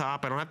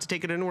desktop. I don't have to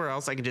take it anywhere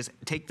else. I can just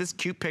take this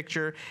cute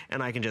picture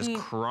and I can just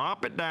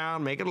crop it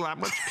down, make it a lot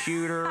much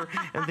cuter,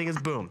 and the thing is,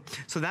 boom.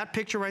 So that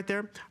picture right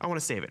there, I want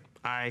to save it.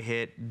 I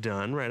hit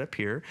done right up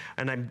here,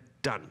 and I'm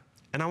done.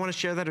 And I want to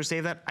share that or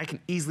save that, I can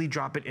easily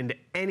drop it into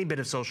any bit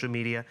of social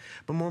media.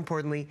 But more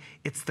importantly,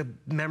 it's the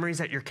memories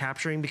that you're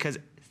capturing, because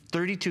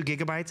 32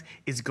 gigabytes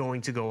is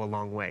going to go a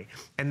long way.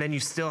 And then you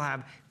still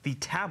have the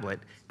tablet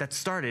that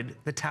started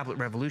the tablet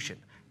revolution,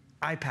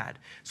 iPad.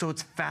 So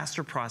it's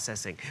faster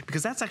processing,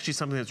 because that's actually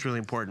something that's really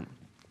important.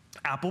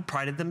 Apple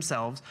prided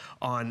themselves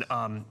on,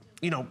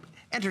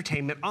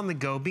 entertainment on the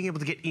go, being able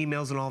to get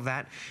emails and all of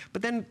that.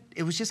 But then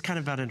it was just kind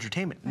of about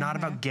entertainment, not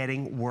about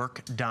getting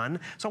work done.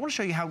 So I want to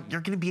show you how you're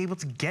going to be able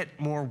to get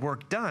more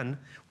work done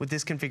with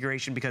this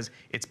configuration, because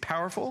it's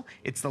powerful,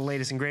 it's the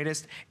latest and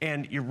greatest,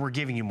 and we're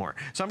giving you more.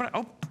 So I'm going to,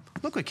 oh,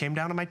 look what came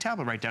down on my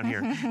tablet right down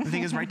here. The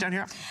thing is right down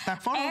here,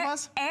 that photo of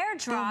us.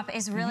 AirDrop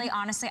is really,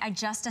 honestly, I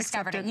just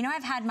discovered it. You know,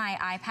 I've had my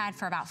iPad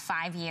for about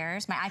 5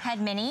 years, my iPad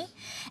mini,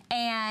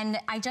 and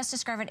I just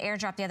discovered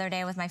AirDrop the other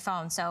day with my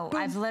phone. So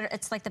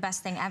it's like the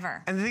best thing ever.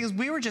 And the thing is,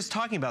 we were just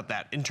talking about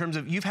that in terms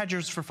of, you've had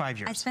yours for 5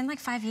 years. It's been like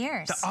 5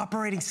 years. The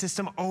operating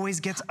system always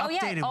gets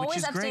updated, which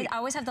is great. I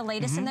always have the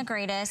latest and the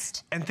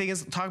greatest. And the thing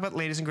is, talk about the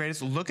latest and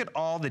greatest, look at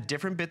all the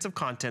different bits of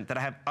content that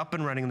I have up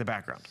and running in the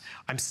background.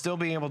 I'm still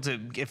being able to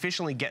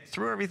efficiently get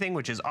through everything,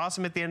 which is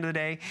awesome at the end of the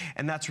day,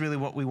 and that's really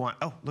what we want.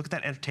 Oh, look at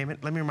that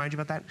entertainment. Let me remind you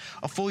about that.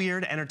 A full year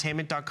to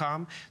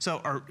entertainment.com.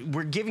 So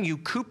we're giving you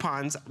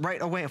coupons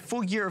right away, a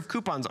full year of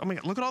coupons. Oh my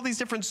God, look at all these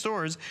different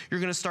stores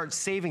you're gonna start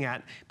saving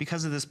at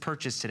because of this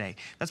purchase today.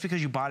 That's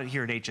because you bought it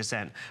here at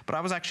HSN. But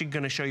I was actually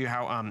gonna show you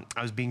how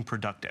I was being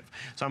productive.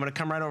 So I'm gonna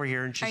come right over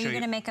here and just show you. Are you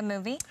gonna make a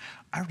movie?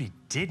 I already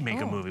did make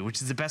a movie,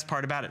 which is the best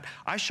part about it.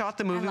 I shot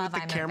the movie with the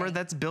camera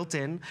that's built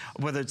in,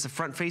 whether it's the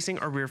front facing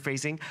or rear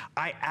facing.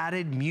 I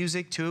added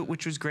music to it,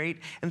 which was great.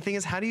 And the thing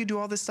is, how do you do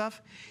all this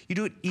stuff? You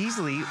do it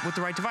easily with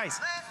the right device.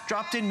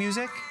 Dropped in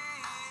music,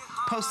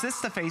 post this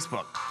to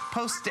Facebook.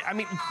 Post it,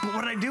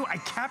 what did I do? I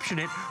captured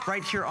it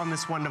right here on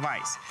this one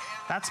device.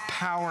 That's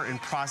power in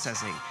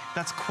processing.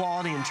 That's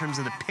quality in terms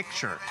of the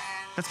picture.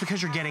 That's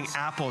because you're getting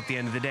Apple at the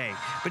end of the day.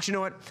 But you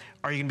know what?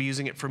 Are you gonna be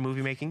using it for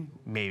movie making?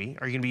 Maybe.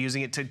 Are you gonna be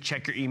using it to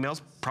check your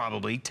emails?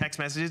 Probably. Text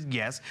messages?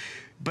 Yes.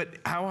 But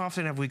how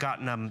often have we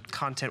gotten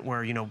content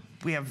where,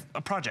 we have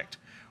a project,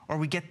 or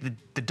we get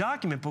the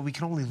document, but we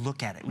can only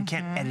look at it. We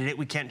can't edit it,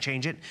 we can't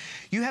change it.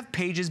 You have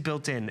pages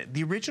built in.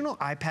 The original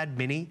iPad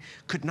mini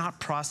could not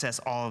process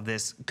all of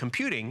this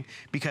computing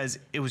because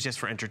it was just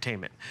for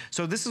entertainment.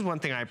 So this is one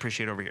thing I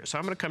appreciate over here. So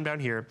I'm gonna come down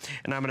here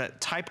and I'm gonna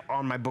type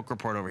on my book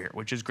report over here,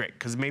 which is great,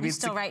 because maybe you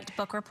still write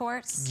book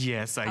reports?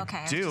 Yes, I do. Okay,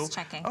 I'm just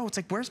checking. Oh, it's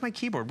like, where's my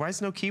keyboard? Why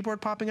is no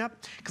keyboard popping up?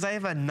 Because I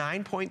have a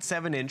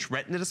 9.7-inch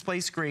Retina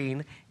display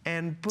screen,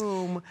 and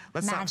boom,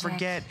 let's not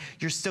forget,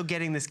 you're still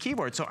getting this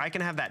keyboard. So I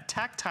can have that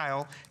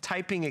tactile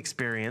typing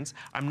experience.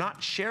 I'm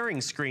not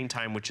sharing screen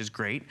time, which is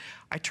great.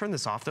 I turn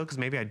this off though, because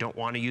maybe I don't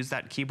want to use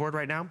that keyboard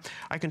right now.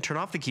 I can turn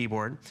off the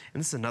keyboard, and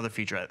this is another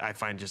feature I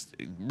find just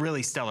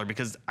really stellar,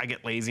 because I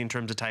get lazy in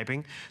terms of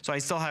typing. So I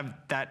still have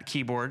that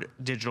keyboard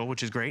digital,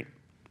 which is great.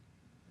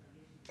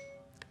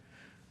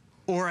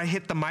 Or I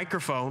hit the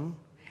microphone,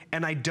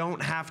 and I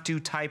don't have to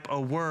type a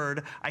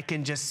word. I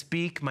can just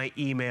speak my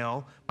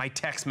email, my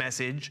text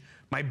message,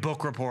 my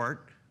book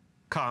report,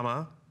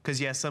 comma, because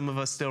yes, some of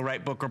us still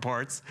write book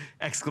reports,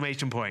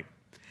 exclamation point.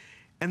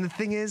 And the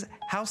thing is,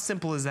 how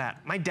simple is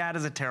that? My dad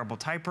is a terrible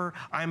typer.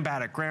 I'm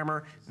bad at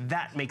grammar.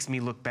 That makes me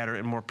look better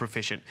and more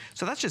proficient.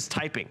 So that's just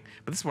typing,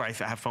 but this is where I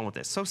have fun with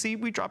this. So see,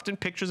 we dropped in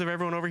pictures of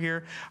everyone over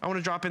here. I want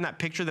to drop in that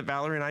picture that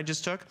Valerie and I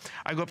just took.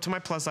 I go up to my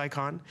plus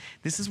icon.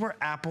 This is where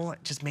Apple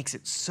just makes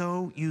it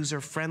so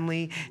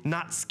user-friendly,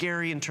 not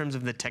scary in terms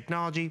of the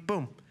technology.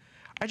 Boom.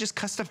 I just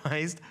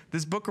customized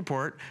this book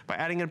report by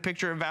adding in a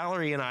picture of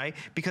Valerie and I,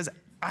 because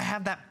I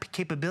have that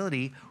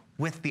capability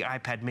with the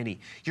iPad mini.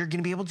 You're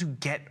gonna be able to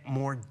get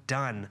more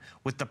done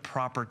with the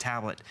proper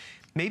tablet.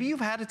 Maybe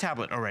you've had a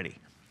tablet already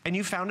and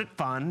you found it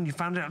fun, you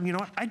found it, you know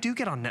what, I do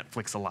get on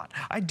Netflix a lot.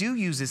 I do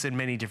use this in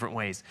many different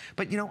ways,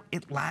 but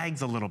it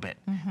lags a little bit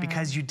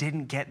because you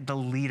didn't get the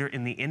leader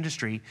in the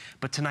industry,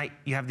 but tonight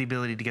you have the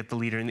ability to get the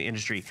leader in the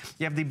industry.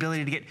 You have the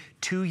ability to get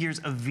 2 years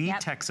of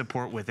VTech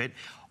support with it.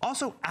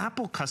 Also,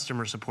 Apple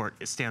customer support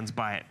stands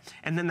by it.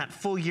 And then that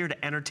full year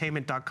to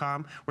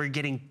entertainment.com where you're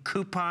getting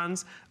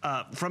coupons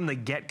from the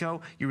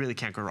get-go, you really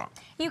can't go wrong.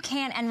 You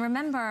can, and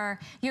remember,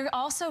 you're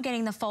also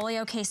getting the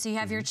folio case, so you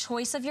have your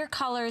choice of your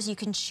colors. You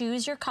can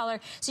choose your color.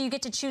 So you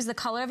get to choose the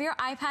color of your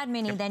iPad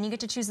mini, then you get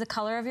to choose the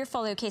color of your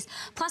folio case.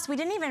 Plus, we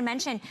didn't even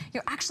mention,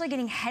 you're actually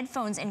getting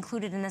headphones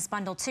included in this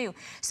bundle too.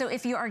 So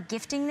if you are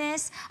gifting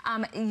this,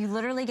 you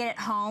literally get it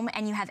home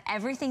and you have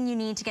everything you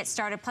need to get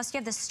started. Plus, you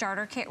have the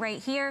starter kit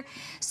right here.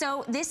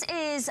 So this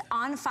is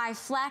on 5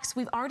 Flex.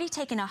 We've already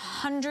taken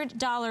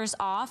 $100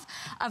 off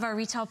of our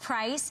retail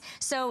price.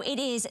 So it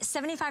is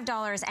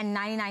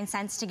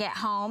 $75.99 to get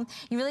home.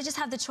 You really just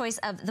have the choice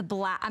of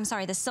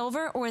the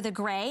silver or the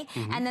gray,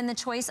 and then the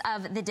choice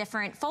of the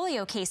different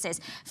folio cases.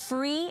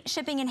 Free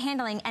shipping and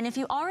handling. And if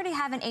you already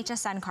have an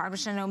HSN card,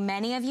 which I know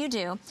many of you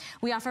do,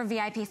 we offer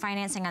VIP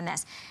financing on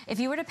this. If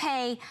you were to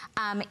pay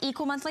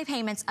equal monthly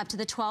payments up to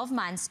the 12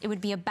 months, it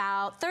would be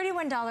about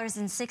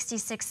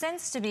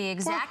 $31.66 to be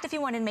exact if you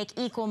wanted to make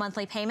equal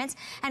monthly payments.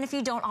 And if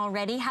you don't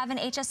already have an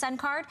HSN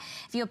card,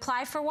 if you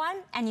apply for one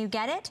and you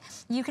get it,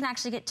 you can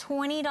actually get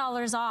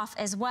 $20 off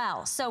as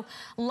well. So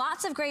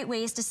lots of great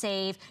ways to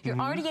save. You're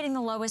already getting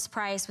the lowest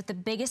price with the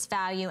biggest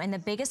value and the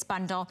biggest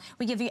bundle.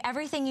 We give you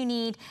everything you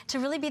need to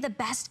really be the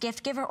best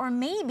gift giver, or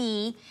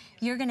maybe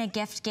you're gonna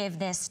give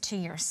this to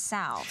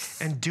yourself.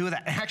 And do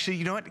that. Actually,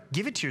 you know what?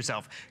 Give it to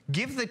yourself.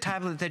 Give the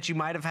tablet that you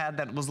might have had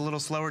that was a little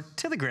slower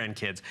to the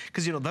grandkids,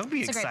 because you know they'll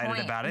be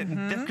excited about it.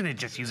 And they're gonna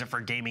just use it for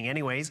gaming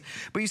anyways.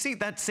 But you see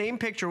that same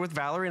picture with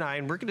Valerie and I,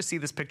 and we're gonna see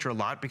this picture a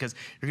lot because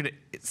you're gonna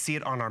see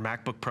it on our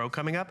MacBook Pro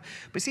coming up.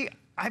 But see,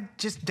 I've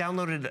just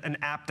downloaded an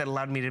app that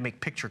allowed me to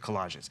make picture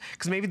collages,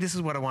 because maybe this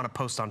is what I want to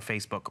post on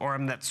Facebook, or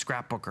I'm that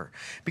scrapbooker.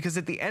 Because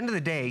at the end of the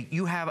day,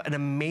 you have an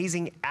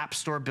amazing app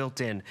store built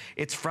in.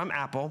 It's from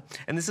Apple,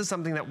 and this is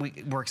something that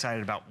we're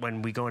excited about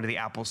when we go into the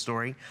Apple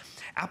story.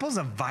 Apple's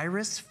a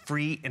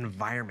virus-free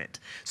environment.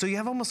 So you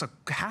have almost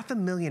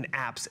 500,000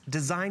 apps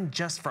designed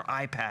just for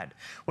iPad.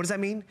 What does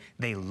that mean?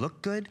 They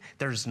look good,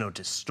 there's no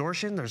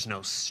distortion, there's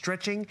no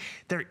stretching.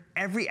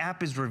 Every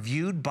app is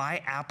reviewed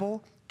by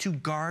Apple to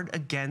guard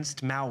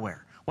against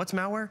malware. What's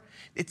malware?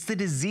 It's the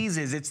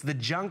diseases, it's the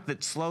junk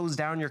that slows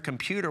down your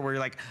computer where you're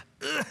like,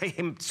 ugh,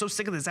 I'm so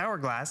sick of this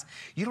hourglass.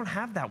 You don't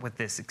have that with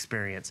this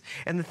experience.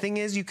 And the thing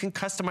is, you can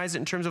customize it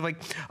in terms of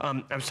like,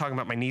 I was talking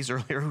about my niece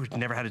earlier who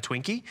never had a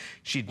Twinkie.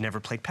 She'd never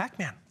played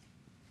Pac-Man.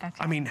 Okay.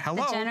 I mean,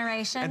 hello. The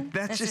generation,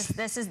 that's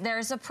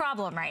there's a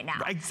problem right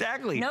now.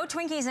 Exactly. No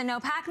Twinkies and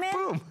no Pac-Man?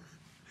 Boom.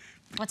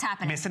 What's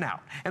happening? Missing out.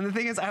 And the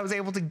thing is, I was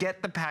able to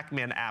get the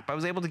Pac-Man app. I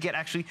was able to get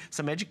actually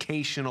some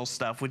educational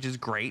stuff, which is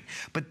great,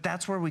 but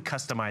that's where we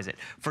customize it.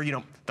 For, you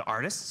know, the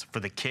artists, for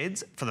the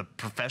kids, for the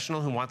professional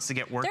who wants to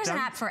get work done. There's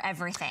an app for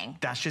everything.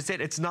 That's just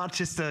it. It's not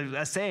just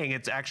a saying,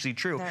 it's actually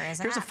true.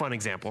 Here's a fun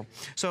example.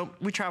 So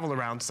we travel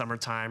around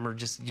summertime or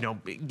just, you know,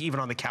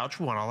 even on the couch,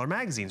 we want all our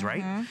magazines,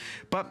 right?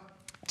 But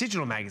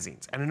digital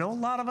magazines. And I know a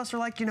lot of us are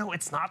like, you know,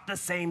 it's not the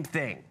same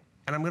thing.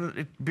 And I'm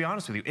gonna be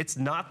honest with you, it's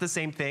not the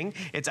same thing.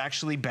 It's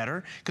actually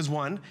better, because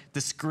one, the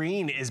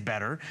screen is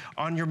better.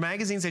 On your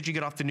magazines that you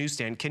get off the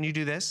newsstand, can you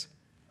do this?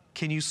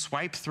 Can you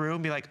swipe through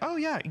and be like, oh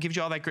yeah, it gives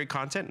you all that great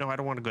content? No, I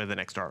don't want to go to the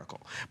next article.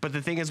 But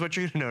the thing is, what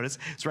you're gonna notice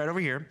is right over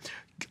here,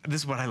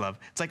 this is what I love.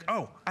 It's like,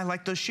 oh, I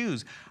like those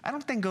shoes. I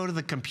don't then go to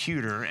the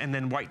computer and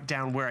then write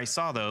down where I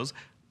saw those.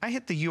 I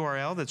hit the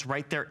URL that's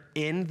right there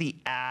in the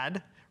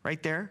ad,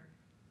 right there,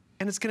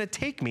 and it's gonna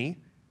take me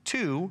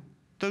to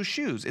those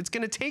shoes. It's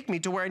gonna take me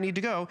to where I need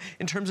to go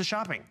in terms of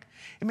shopping.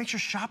 It makes your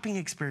shopping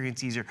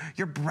experience easier,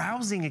 your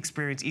browsing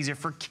experience easier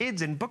for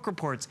kids and book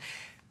reports.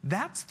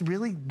 That's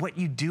really what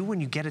you do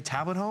when you get a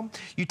tablet home.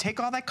 You take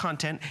all that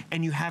content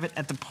and you have it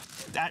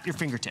at your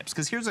fingertips.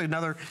 Because here's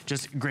another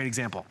just great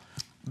example.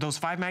 Those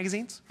 5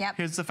 magazines,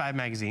 here's the 5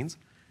 magazines.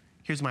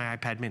 Here's my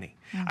iPad mini.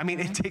 I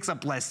mean, it takes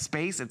up less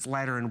space, it's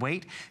lighter in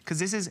weight, because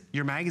this is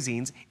your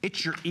magazines,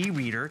 it's your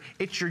e-reader,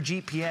 it's your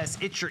GPS,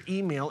 it's your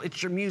email,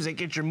 it's your music,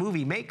 it's your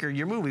movie maker,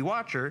 your movie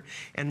watcher,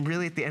 and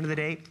really at the end of the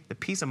day, the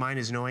peace of mind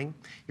is knowing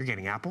you're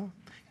getting Apple,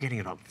 you're getting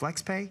it on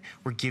FlexPay,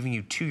 we're giving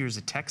you 2 years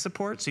of tech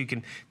support, so you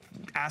can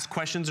ask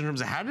questions in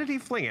terms of how did he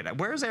fling it?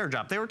 Where's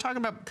AirDrop? They were talking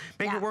about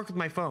making it work with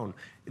my phone.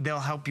 They'll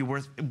help you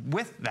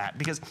with that,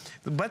 because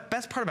the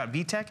best part about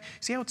VTech,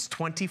 see how it's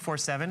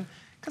 24/7?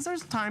 Because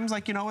there's times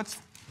like, you know, it's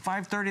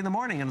 5:30 in the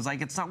morning and it's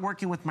like, it's not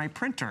working with my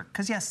printer.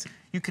 Because yes,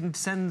 you can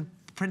send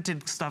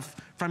printed stuff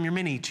from your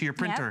mini to your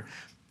printer.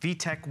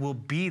 VTech will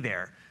be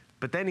there.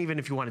 But then even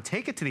if you want to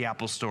take it to the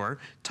Apple store,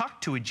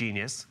 talk to a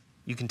genius,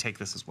 you can take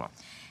this as well.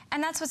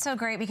 And that's what's so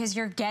great, because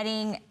you're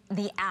getting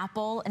the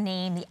Apple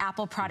name, the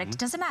Apple product. It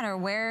doesn't matter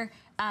where,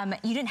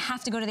 you didn't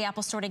have to go to the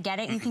Apple store to get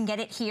it. You can get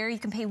it here. You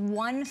can pay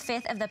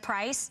 1/5 of the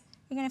price.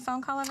 You getting a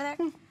phone call over there?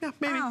 Yeah,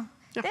 maybe. Oh.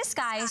 Yeah. This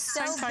guy is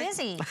so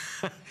busy.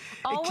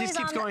 Always just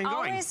keeps going and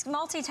going. Always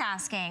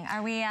multitasking.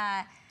 Are we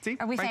See,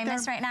 are we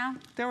famous right now?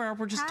 There we are.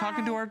 We're just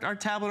talking to our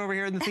tablet over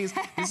here. And the thing is,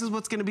 this is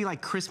what's going to be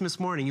like Christmas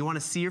morning. You want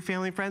to see your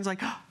family and friends,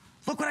 like,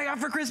 Look what I got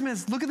for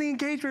Christmas. Look at the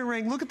engagement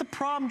ring. Look at the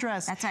prom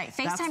dress. That's right.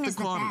 FaceTime is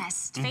the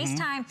best.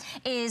 FaceTime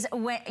is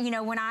when, you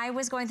know, when I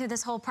was going through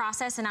this whole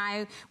process and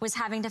I was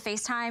having to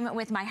FaceTime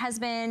with my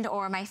husband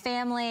or my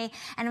family,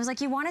 and it was like,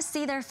 you want to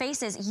see their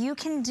faces. You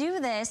can do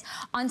this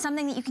on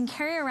something that you can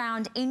carry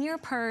around in your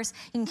purse.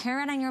 You can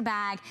carry it on your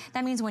bag.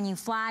 That means when you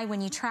fly,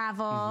 when you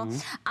travel,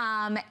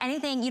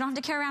 anything, you don't have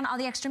to carry around all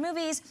the extra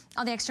movies,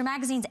 all the extra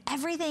magazines.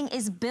 Everything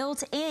is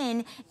built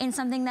in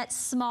something that's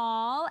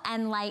small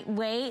and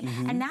lightweight.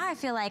 And now I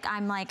feel like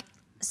I'm like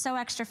so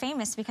extra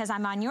famous because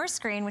I'm on your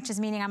screen, which is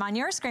meaning I'm on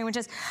your screen, which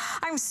is,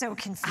 I'm so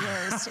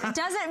confused. It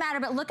doesn't matter,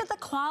 but look at the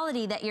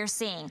quality that you're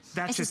seeing.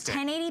 That's it's just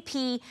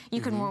 1080p.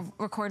 You can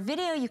record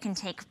video, you can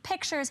take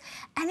pictures,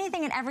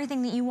 anything and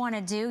everything that you want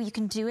to do, you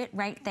can do it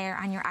right there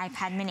on your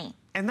iPad mini.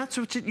 And that's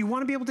what you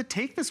want to be able to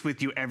take this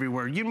with you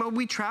everywhere. You know,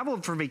 we travel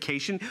for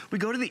vacation. We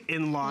go to the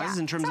in-laws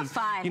in terms of,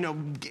 fun. you know,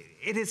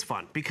 it is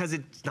fun because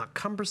it's not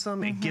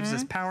cumbersome. It gives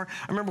us power.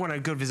 I remember when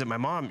I'd go visit my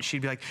mom,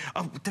 she'd be like,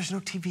 oh, there's no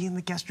TV in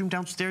the guest room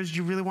downstairs. Do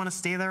you really want to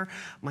stay there?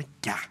 I'm like,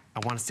 yeah, I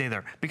want to stay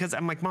there. Because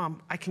I'm like, Mom,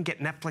 I can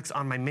get Netflix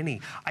on my mini.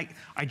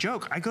 I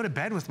joke, I go to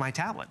bed with my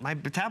tablet. My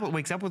tablet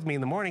wakes up with me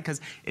in the morning because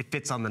it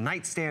fits on the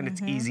nightstand.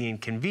 It's easy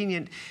and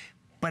convenient.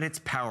 But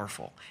it's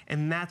powerful,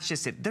 and that's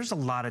just it. There's a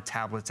lot of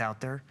tablets out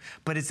there,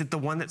 but is it the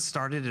one that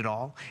started it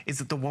all? Is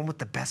it the one with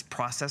the best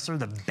processor,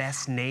 the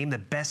best name, the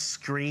best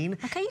screen?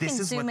 Okay, you can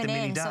zoom it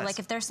in. So like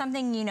if there's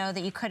something, you know,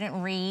 that you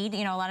couldn't read,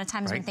 you know, a lot of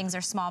times when things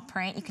are small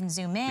print, you can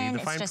zoom in.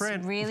 It's just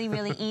really,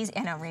 really easy.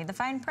 I know, read the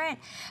fine print.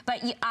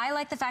 But I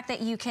like the fact that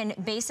you can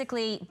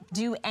basically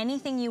do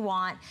anything you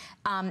want.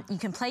 You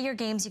can play your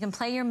games, you can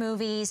play your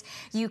movies,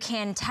 you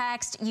can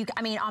text.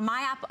 I mean, on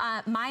my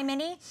app, my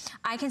mini,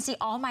 I can see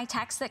all my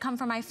texts that come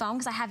from my phone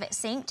because I have it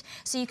synced,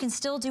 so you can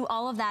still do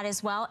all of that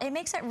as well. It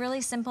makes it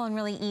really simple and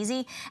really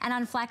easy. And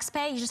on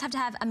FlexPay, you just have to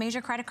have a major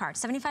credit card.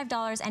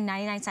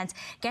 $75.99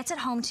 gets it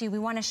home to you. We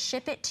want to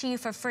ship it to you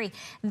for free.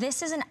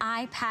 This is an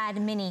iPad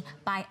mini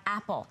by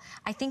Apple.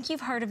 I think you've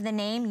heard of the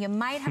name. You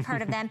might have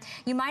heard of them.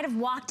 You might have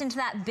walked into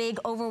that big,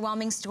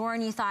 overwhelming store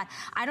and you thought,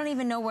 I don't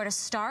even know where to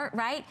start,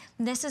 right?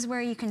 This is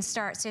where you can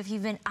start. So if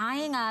you've been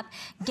eyeing up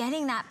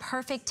getting that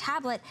perfect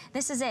tablet,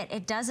 this is it.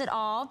 It does it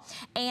all,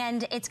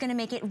 and it's going to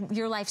make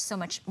your life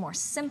so much more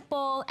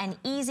simple and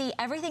easy.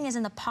 Everything is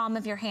in the palm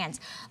of your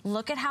hands.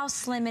 Look at how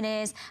slim it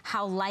is,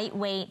 how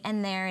lightweight,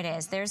 and there it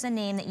is. There's a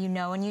name that you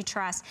know and you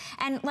trust.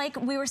 And like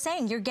we were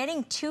saying, you're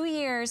getting 2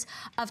 years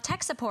of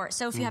tech support.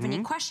 So if you have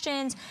any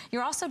questions,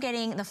 you're also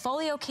getting the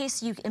folio case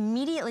so you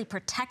immediately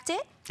protect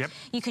it.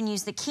 You can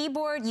use the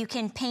keyboard. You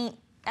can paint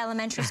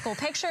elementary school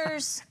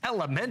pictures.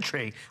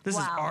 Elementary? This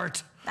is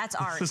art. That's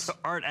art. This is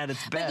art at its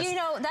best. But you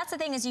know, that's the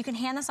thing is you can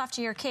hand this off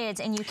to your kids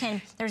and you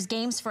can, there's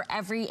games for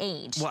every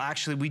age. Well,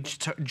 actually, we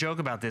joke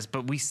about this,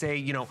 but we say,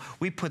 you know,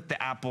 we put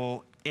the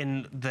Apple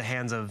in the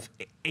hands of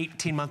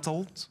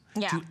 18-month-olds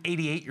to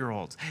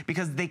 88-year-olds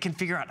because they can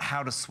figure out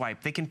how to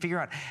swipe. They can figure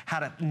out how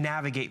to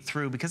navigate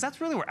through because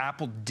that's really where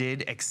Apple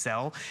did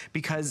excel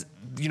because,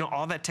 you know,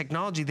 all that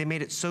technology, they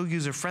made it so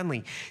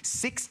user-friendly.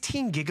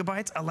 16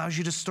 gigabytes allows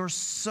you to store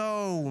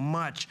so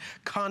much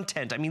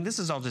content. I mean, this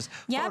is all just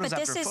photos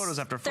after photos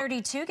after photos.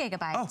 32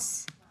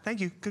 gigabytes. Oh. Thank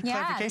you. Good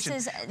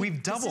clarification.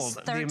 We've doubled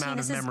the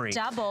amount of memory.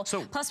 Double.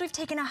 So, plus, we've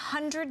taken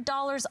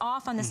 $100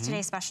 off on this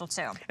today's special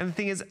too. And the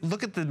thing is,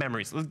 look at the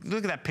memories. Look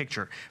at that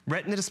picture.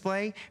 Retina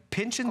display,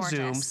 pinch and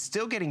zoom,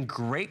 still getting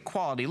great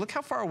quality. Look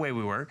how far away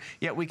we were.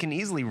 Yet we can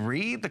easily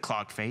read the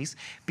clock face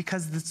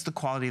because it's the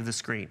quality of the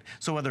screen.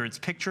 So whether it's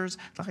pictures,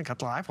 look, I got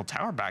the Eiffel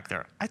Tower back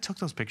there. I took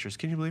those pictures.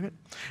 Can you believe it?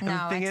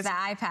 No, it's the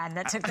iPad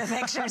that took the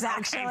pictures,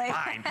 actually. Okay,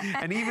 fine.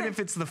 And even if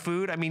it's the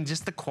food, I mean,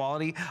 just the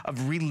quality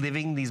of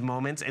reliving these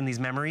moments and these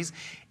memories,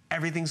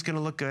 everything's gonna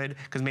look good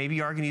because maybe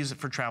you are gonna use it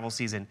for travel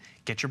season.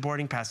 Get your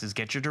boarding passes,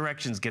 get your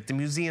directions, get the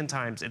museum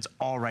times. It's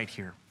all right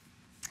here.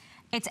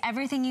 It's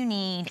everything you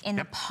need in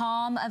the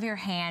palm of your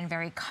hand,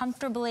 very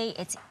comfortably.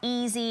 It's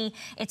easy.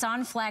 It's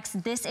on Flex.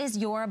 This is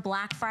your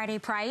Black Friday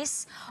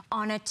price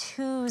on a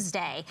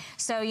Tuesday.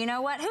 So you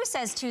know what? Who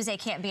says Tuesday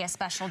can't be a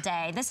special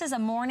day? This is a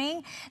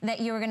morning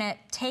that you're gonna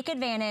take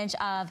advantage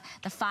of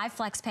the 5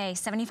 Flex Pay,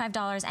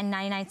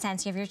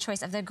 $75.99. You have your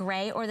choice of the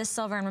gray or the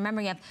silver. And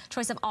remember, you have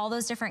choice of all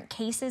those different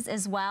cases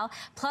as well.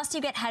 Plus you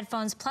get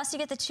headphones, plus you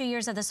get the 2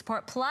 years of the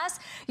support, plus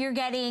you're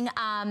getting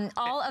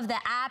all of the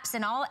apps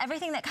and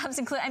everything that comes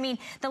included. I mean,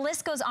 the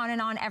list goes on and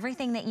on,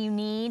 everything that you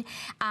need.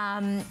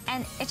 And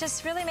it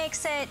just really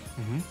makes it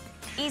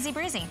easy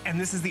breezy. And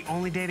this is the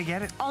only day to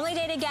get it? Only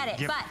day to get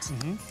it, but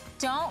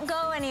don't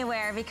go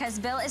anywhere because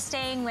Bill is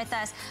staying with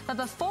us. But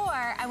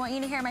before, I want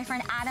you to hear my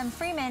friend Adam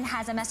Freeman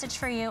has a message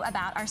for you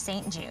about our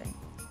St. Jude.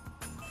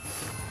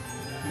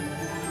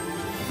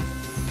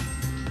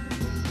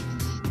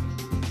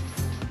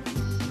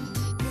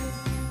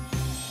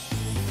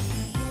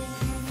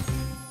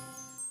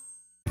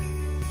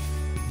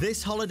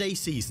 This holiday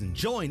season,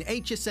 join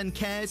HSN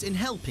Cares in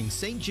helping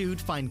St. Jude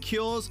find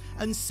cures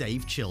and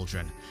save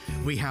children.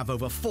 We have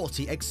over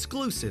 40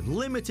 exclusive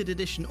limited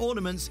edition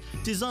ornaments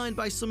designed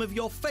by some of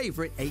your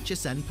favorite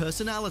HSN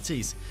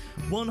personalities.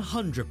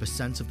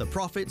 100% of the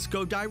profits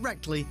go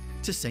directly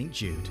to St.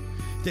 Jude.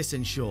 This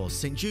ensures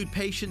St. Jude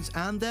patients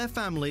and their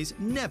families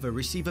never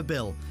receive a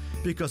bill,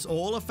 because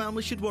all a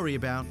family should worry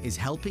about is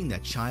helping their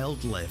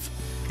child live.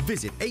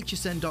 Visit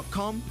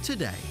hsn.com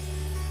today.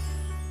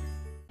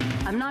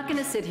 I'm not going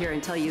to sit here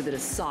and tell you that a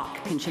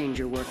sock can change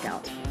your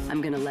workout.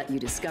 I'm going to let you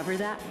discover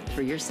that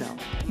for yourself.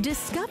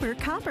 Discover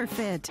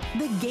CopperFit,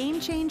 the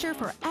game changer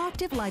for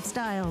active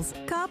lifestyles.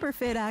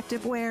 CopperFit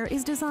activewear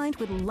is designed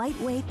with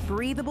lightweight,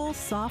 breathable,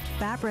 soft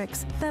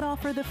fabrics that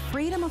offer the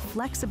freedom of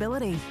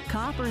flexibility.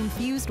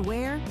 Copper-infused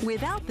wear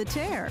without the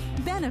tear.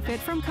 Benefit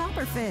from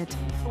CopperFit.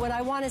 When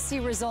I want to see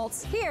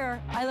results here,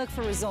 I look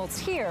for results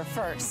here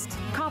first.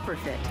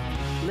 CopperFit.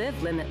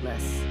 Live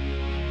limitless.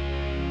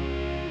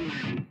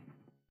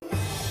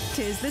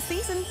 'Tis the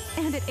season,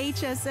 and at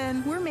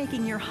HSN, we're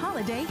making your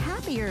holiday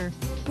happier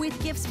with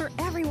gifts for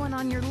everyone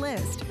on your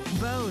list.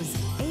 Bose,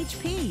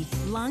 HP,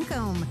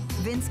 Lancome,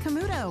 Vince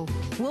Camuto,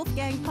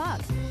 Wolfgang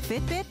Puck,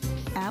 Fitbit,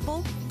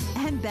 Apple,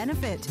 and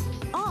Benefit.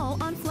 All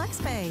on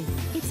FlexPay.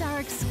 It's our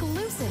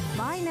exclusive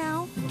buy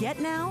now, get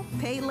now,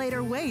 pay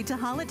later way to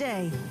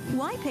holiday.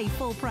 Why pay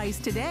full price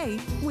today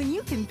when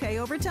you can pay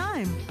over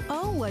time?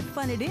 Oh, what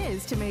fun it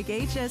is to make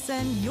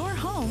HSN your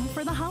home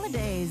for the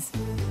holidays.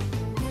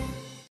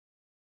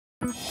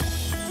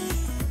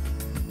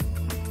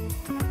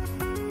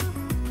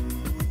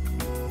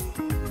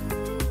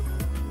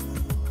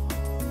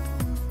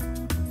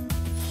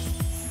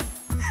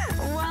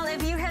 Well,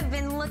 if you have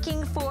been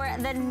looking for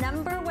the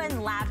 #1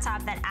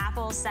 laptop that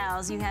Apple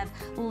sells, you can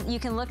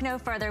look no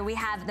further. We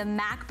have the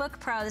MacBook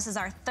Pro. This is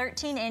our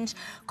 13-inch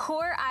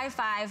Core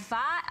i5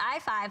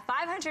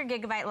 500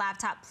 gigabyte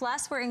laptop.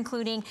 Plus, we're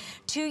including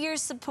 2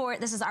 years support.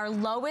 This is our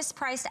lowest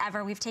priced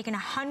ever. We've taken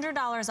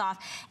 $100 off,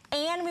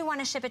 and we want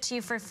to ship it to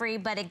you for free,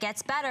 but it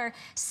gets better.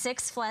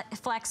 6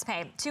 flex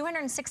pay,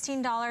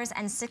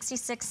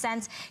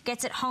 $216.66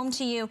 gets it home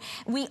to you.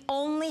 We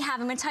only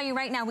have, I'm going to tell you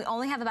right now, we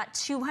only have about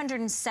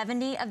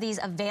 270 of these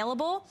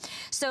available.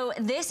 So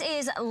this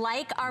is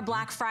like our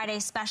Black Friday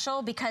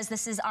special, because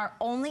this is our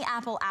only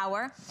Apple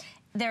hour.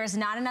 There is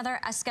not another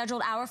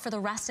scheduled hour for the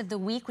rest of the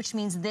week, which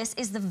means this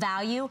is the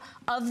value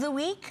of the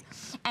week,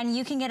 and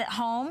you can get it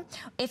home.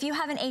 If you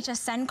have an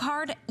HSN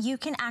card, you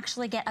can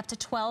actually get up to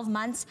 12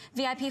 months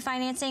VIP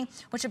financing,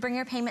 which will bring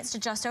your payments to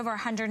just over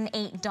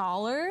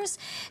 $108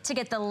 to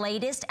get the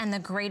latest and the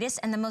greatest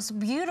and the most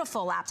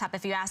beautiful laptop.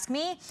 If you ask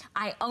me,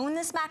 I own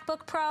this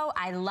MacBook Pro.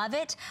 I love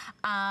it.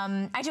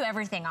 I do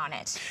everything on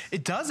it.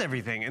 It does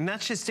everything, and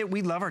that's just it.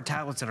 We love our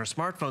tablets and our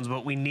smartphones,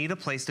 but we need a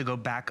place to go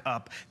back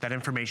up that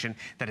information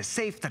that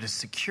is safe, that is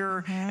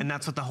secure, and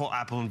that's what the whole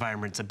Apple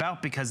environment's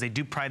about, because they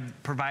do pride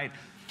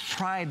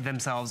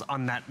themselves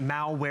on that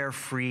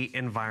malware-free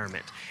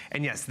environment.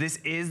 And yes, this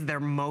is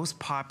their most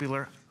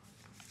popular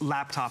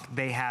laptop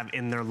they have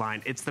in their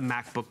line. It's the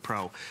MacBook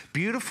Pro.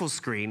 Beautiful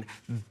screen,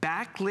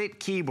 backlit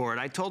keyboard.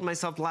 I told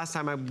myself last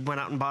time I went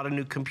out and bought a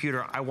new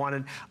computer, I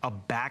wanted a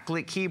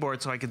backlit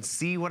keyboard so I could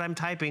see what I'm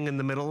typing in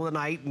the middle of the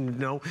night, and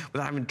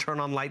without having to turn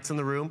on lights in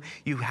the room.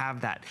 You have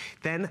that.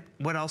 Then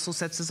what also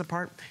sets this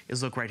apart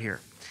is, look right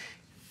here.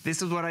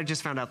 This is what I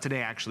just found out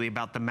today, actually,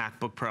 about the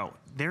MacBook Pro.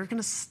 They're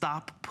gonna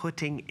stop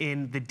putting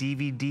in the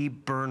DVD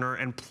burner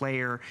and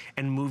player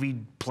and movie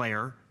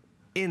player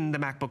in the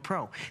MacBook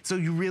Pro. So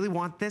you really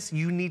want this,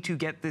 you need to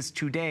get this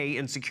today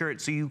and secure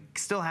it so you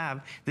still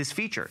have this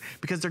feature,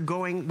 because they're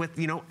going with,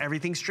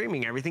 everything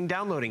streaming, everything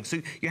downloading.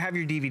 So you have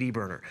your DVD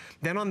burner.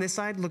 Then on this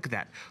side, look at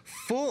that.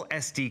 Full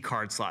SD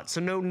card slot,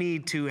 so no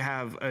need to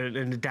have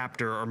an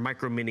adapter or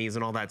micro minis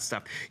and all that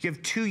stuff. You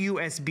have 2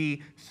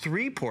 USB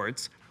 3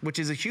 ports, which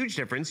is a huge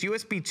difference.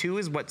 USB 2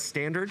 is what's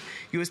standard.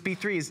 USB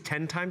 3 is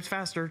 10 times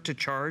faster to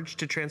charge,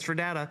 to transfer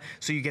data,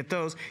 so you get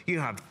those. You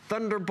have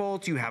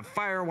Thunderbolt, you have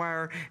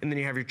FireWire, and then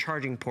you have your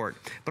charging port.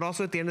 But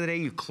also at the end of the day,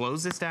 you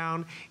close this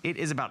down. It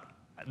is about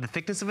the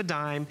thickness of a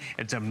dime.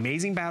 It's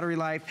amazing battery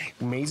life,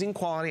 amazing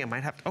quality. I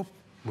might have to, oh,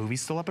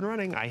 movie's still up and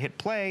running. I hit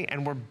play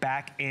and we're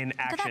back in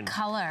action. Look at that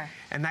color.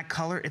 And that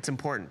color, it's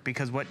important,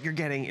 because what you're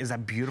getting is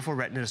that beautiful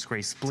Retina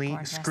display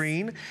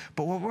screen.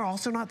 But what we're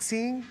also not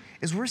seeing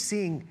is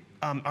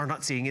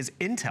is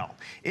Intel.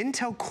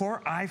 Intel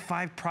Core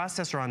i5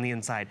 processor on the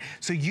inside.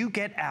 So you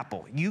get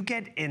Apple, you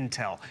get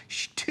Intel,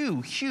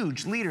 2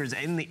 huge leaders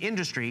in the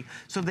industry.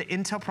 So the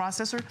Intel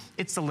processor,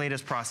 it's the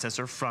latest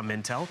processor from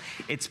Intel.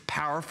 It's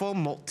powerful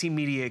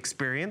multimedia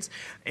experience.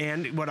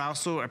 And what I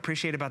also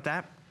appreciate about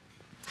that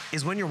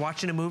is when you're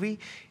watching a movie,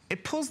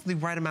 it pulls the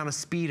right amount of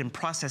speed and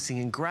processing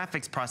and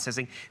graphics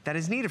processing that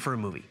is needed for a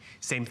movie.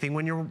 Same thing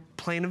when you're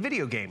playing a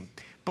video game.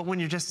 But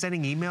when you're just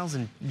sending emails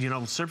and, you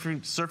know,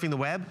 surfing the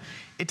web,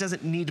 it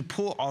doesn't need to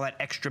pull all that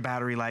extra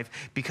battery life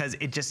because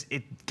it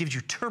gives you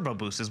turbo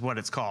boost is what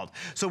it's called.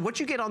 So what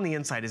you get on the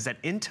inside is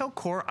that Intel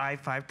Core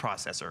i5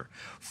 processor,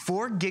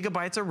 4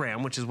 gigabytes of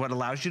RAM, which is what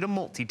allows you to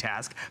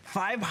multitask,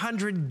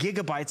 500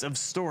 gigabytes of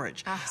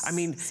storage. Oh, I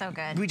mean, so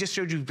good. We just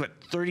showed you, what,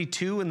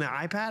 32 in the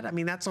iPad? I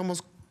mean, that's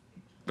almost,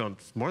 well,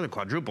 it's more than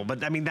quadruple,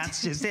 but I mean,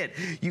 that's just it.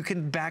 You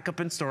can back up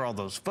and store all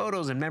those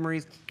photos and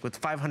memories with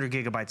 500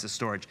 gigabytes of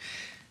storage.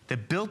 The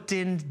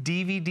built-in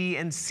DVD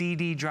and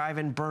CD drive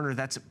and burner,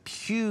 that's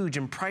huge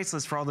and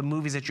priceless for all the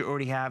movies that you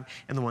already have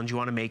and the ones you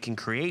want to make and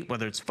create,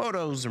 whether it's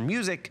photos or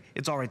music,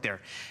 it's all right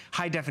there.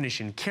 High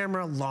definition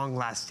camera,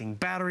 long-lasting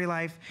battery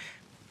life,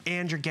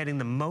 and you're getting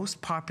the most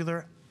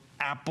popular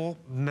Apple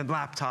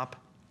laptop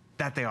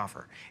that they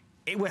offer,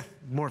 with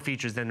more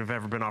features than have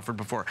ever been offered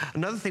before.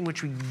 Another thing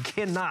which we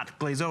cannot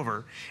glaze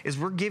over is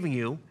we're giving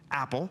you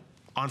Apple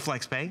on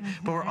FlexPay,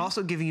 but we're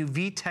also giving you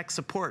VTech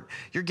support.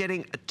 You're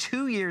getting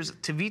 2 years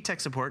to VTech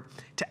support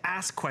to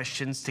ask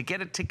questions, to get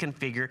it to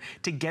configure,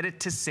 to get it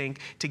to sync,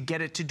 to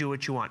get it to do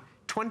what you want.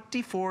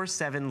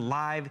 24/7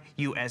 live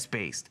US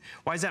based.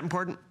 Why is that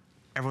important?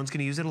 Everyone's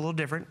gonna use it a little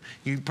different.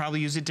 You probably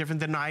use it different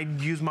than I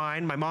use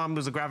mine. My mom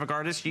was a graphic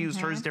artist, she used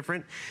hers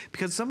different.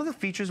 Because some of the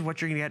features of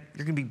what you're gonna get,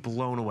 you're gonna be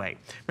blown away.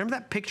 Remember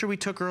that picture we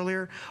took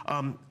earlier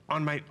on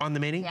the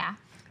Mini? Yeah.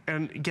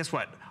 And guess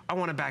what? I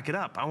wanna back it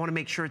up. I wanna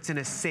make sure it's in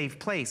a safe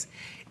place.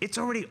 It's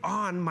already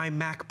on my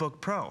MacBook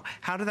Pro.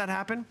 How did that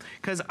happen?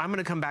 Because I'm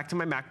gonna come back to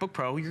my MacBook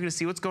Pro. You're gonna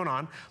see what's going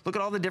on. Look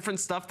at all the different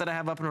stuff that I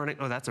have up and running.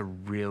 Oh, that's a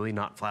really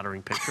not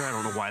flattering picture. I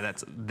don't know why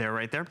that's there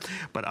right there,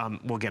 but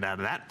we'll get out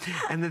of that.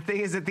 And the thing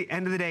is, at the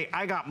end of the day,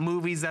 I got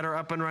movies that are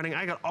up and running.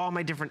 I got all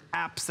my different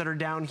apps that are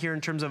down here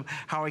in terms of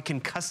how I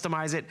can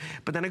customize it.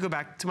 But then I go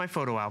back to my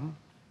photo album.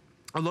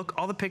 Oh, look,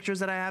 all the pictures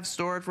that I have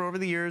stored for over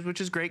the years,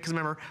 which is great, because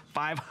remember,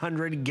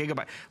 500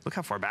 gigabytes. Look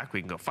how far back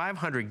we can go.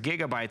 500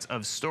 gigabytes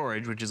of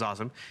storage, which is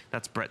awesome.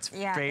 That's Brett's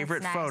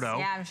favorite photo.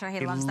 Yeah, I'm sure he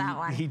loves that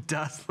one. He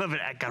does love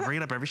it. I gotta bring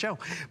it up every show.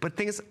 But the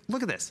thing is,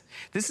 look at this.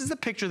 This is the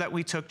picture that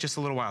we took just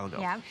a little while ago.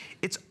 Yeah.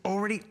 It's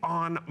already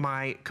on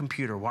my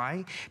computer.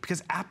 Why?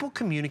 Because Apple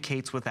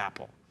communicates with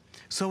Apple.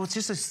 So it's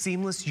just a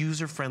seamless,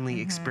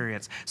 user-friendly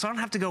experience. So I don't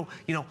have to go,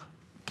 you know,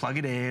 plug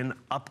it in,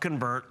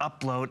 convert,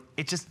 upload.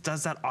 It just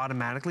does that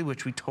automatically,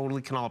 which we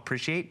totally can all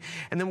appreciate.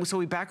 And then, so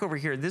we back over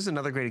here. This is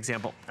another great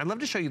example. I'd love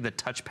to show you the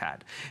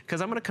touchpad,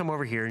 because I'm gonna come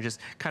over here and just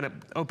kind of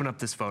open up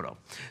this photo.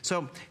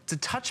 So it's a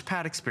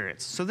touchpad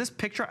experience. So this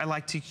picture, I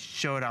like to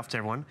show it off to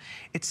everyone.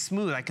 It's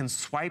smooth. I can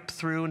swipe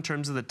through in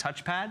terms of the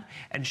touchpad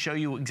and show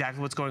you exactly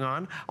what's going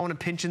on. I wanna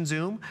pinch and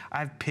zoom. I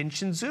have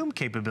pinch and zoom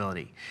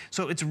capability.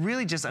 So it's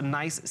really just a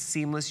nice,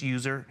 seamless,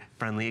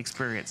 user-friendly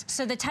experience.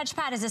 So the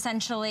touchpad is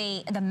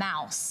essentially the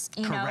mouse.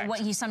 You know,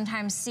 what you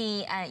sometimes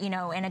see, you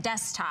know, in a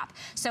desktop.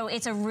 So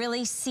it's a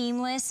really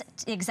seamless,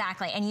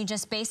 exactly. And you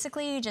just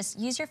basically, you just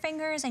use your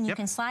fingers and you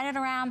can slide it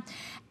around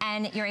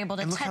and you're able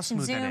to touch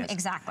and zoom.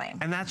 Exactly.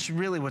 And that's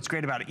really what's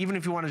great about it. Even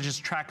if you want to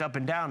just track up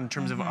and down in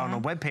terms of on a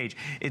web page,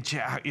 it's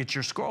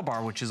your scroll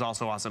bar, which is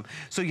also awesome.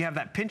 So you have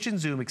that pinch and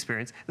zoom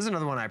experience. This is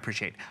another one I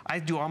appreciate. I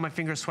do all my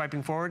fingers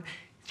swiping forward.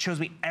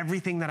 Shows me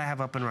everything that I have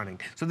up and running.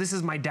 So this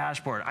is my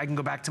dashboard. I can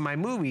go back to my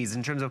movies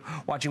in terms of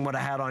watching what I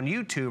had on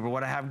YouTube or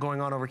what I have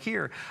going on over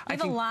here. You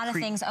have a lot of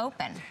things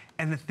open.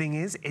 And the thing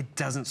is, it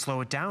doesn't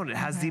slow it down. It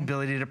has the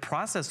ability to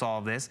process all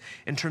of this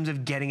in terms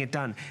of getting it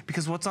done.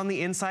 Because what's on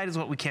the inside is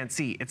what we can't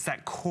see. It's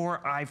that Core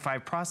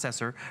i5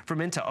 processor from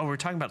Intel. Oh, we were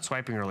talking about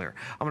swiping earlier.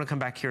 I'm gonna come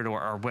back here to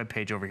our web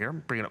page over here,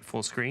 bring it up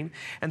full screen.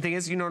 And the thing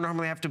is, you know,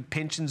 normally I have to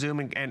pinch and zoom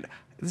and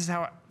this is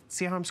how,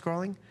 see how I'm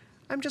scrolling?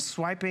 I'm just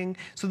swiping.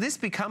 So this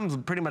becomes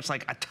pretty much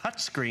like a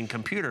touchscreen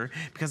computer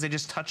because they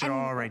just touch it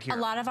all right here. A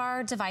lot of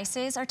our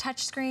devices are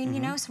touchscreen, you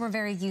know, so we're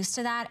very used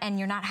to that, and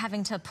you're not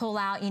having to pull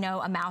out, you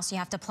know, a mouse you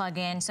have to plug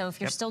in. So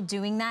if you're still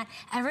doing that,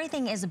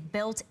 everything is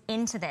built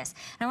into this.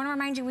 And I want to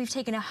remind you, we've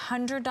taken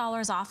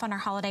 $100 off on our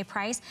holiday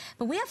price,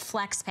 but we have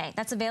FlexPay.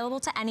 That's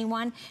available to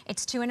anyone.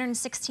 It's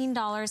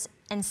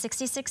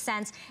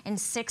 $216.66 in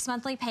 6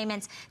 monthly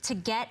payments to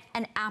get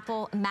an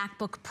Apple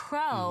MacBook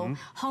Pro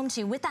home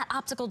to you with that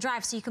optical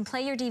drive, so you can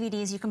play your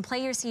DVDs, you can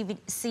play your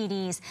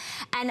CDs.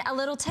 And a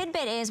little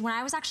tidbit is, when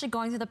I was actually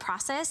going through the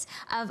process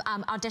of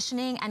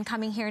auditioning and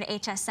coming here to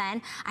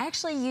HSN, I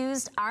actually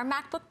used our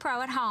MacBook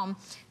Pro at home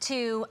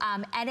to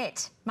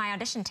edit my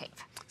audition tape.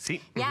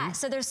 See? Yeah,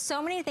 so there's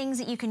so many things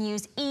that you can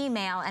use,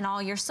 email and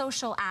all your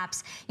social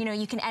apps. You know,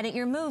 you can edit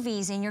your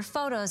movies and your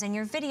photos and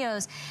your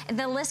videos.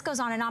 The list goes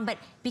on and on, but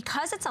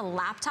because it's a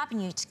laptop and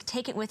you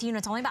take it with you and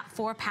it's only about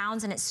 4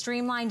 pounds and it's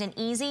streamlined and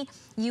easy,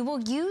 you will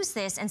use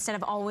this instead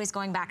of always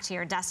going back to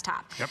your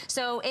desktop.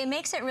 So it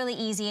makes it really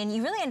easy, and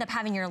you really end up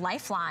having your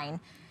lifeline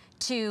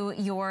to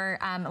your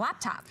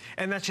laptop.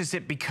 And that's just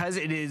it, because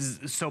it is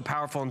so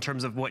powerful in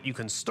terms of what you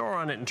can store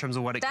on it, in terms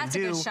of what it can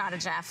do. That's a good shot of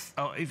Jeff.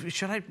 Oh,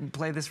 should I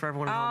play this for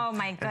everyone at home? Oh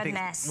my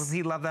goodness. Will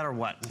he love that or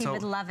what? He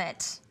would love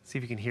it. See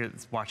if you can hear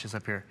this, watch this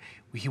up here.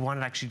 He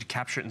wanted actually to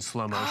capture it in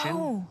slow motion.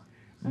 Oh.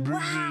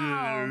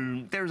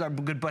 Wow. There's our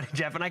good buddy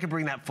Jeff, and I can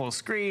bring that full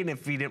screen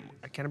if he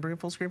didn't. Can I bring a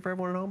full screen for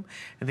everyone at home?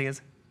 And the thing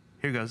is,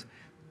 here goes.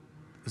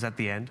 Was that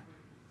the end?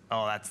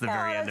 Oh, that's the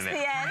very end of it.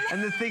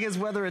 And the thing is,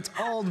 whether it's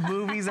old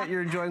movies that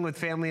you're enjoying with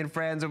family and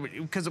friends,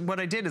 because what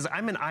I did is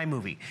I'm in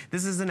iMovie.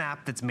 This is an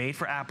app that's made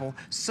for Apple,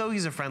 so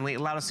user-friendly. It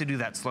allowed us to do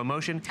that slow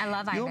motion. I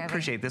love iMovie. You'll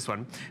appreciate this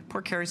one.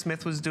 Poor Carrie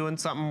Smith was doing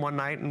something one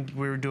night, and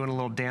we were doing a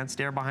little dance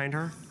there behind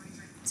her.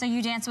 So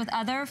you dance with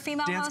other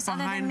female hosts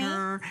other than me?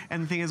 Her,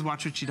 and the thing is,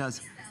 watch what she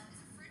does.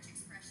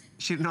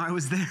 She didn't know I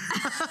was there.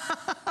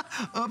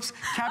 Oops,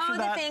 capture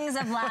that. Oh, the things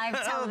of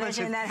live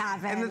television that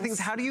happen. And the thing is,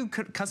 how do you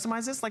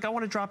customize this? Like, I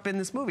want to drop in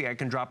this movie. I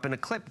can drop in a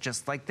clip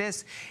just like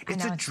this.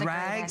 It's a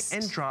drag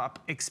and drop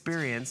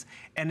experience,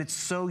 and it's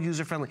so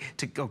user-friendly.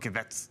 Okay,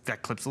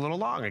 that clip's a little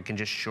long. I can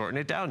just shorten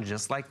it down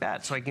just like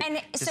that. So I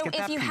can so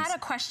if you had a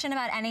question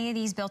about any of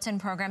these built-in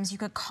programs, you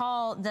could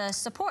call the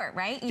support,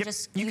 right? You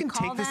can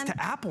take this to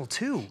Apple,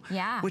 too.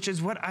 Yeah. Which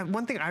is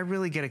one thing I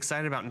really get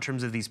excited about in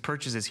terms of these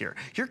purchases here.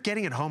 You're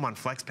getting it home on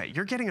FlexPay.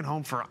 You're getting it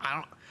home for,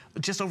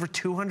 just over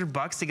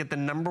 $200 to get the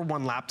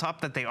 #1 laptop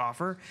that they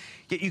offer.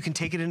 Yet you can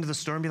take it into the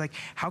store and be like,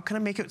 how can I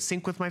make it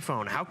sync with my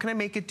phone? How can I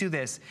make it do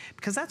this?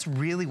 Because that's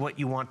really what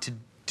you want to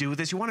do with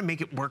this. You want to make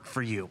it work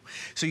for you.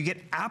 So you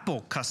get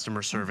Apple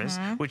customer service,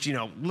 which,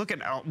 look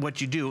at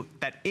what you do.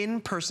 That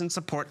in-person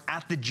support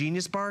at the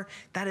Genius Bar,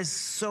 that is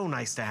so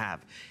nice to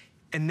have.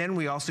 And then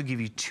we also give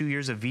you 2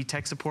 years of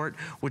VTech support,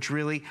 which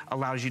really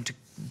allows you to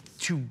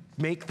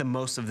make the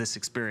most of this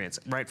experience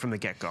right from the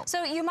get-go.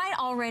 So you might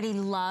already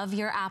love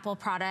your Apple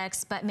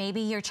products, but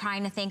maybe you're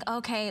trying to think,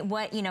 okay,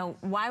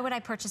 why would I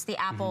purchase the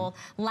Apple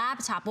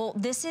laptop? Well,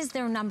 this is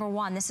their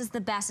 #1. This is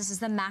the best. This is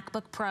the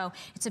MacBook Pro.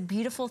 It's a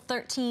beautiful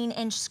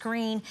 13-inch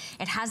screen.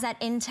 It has that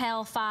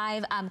Intel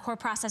 5 core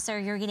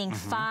processor. You're getting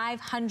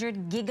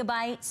 500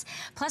 gigabytes.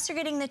 Plus, you're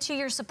getting the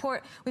 2-year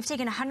support. We've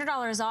taken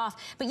 $100 off,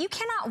 but you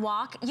cannot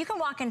walk. You can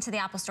walk into the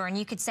Apple store and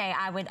you could say,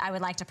 I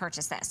would like to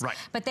purchase this. Right.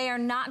 But they are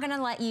not going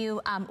to let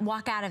you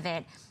walk out of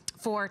it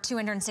for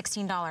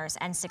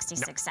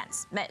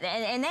 $216.66.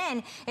 And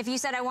then if you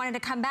said I wanted to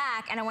come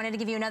back and I wanted to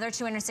give you another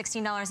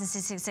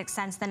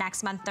 $216.66 the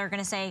next month, they're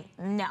gonna say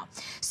no.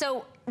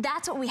 So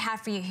that's what we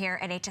have for you here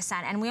at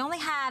HSN. And we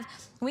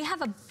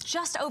have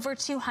just over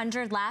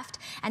 200 left,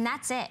 and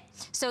that's it.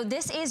 So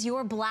this is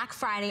your Black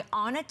Friday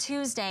on a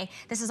Tuesday.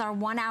 This is our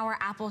 1-hour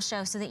Apple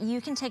show so that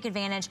you can take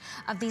advantage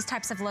of these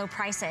types of low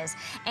prices.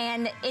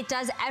 And it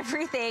does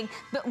everything,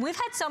 but we've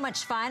had so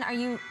much fun. Are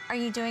you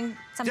doing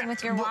something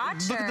with your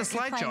watch? Look at the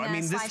slideshow. I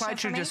mean, this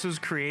slideshow just was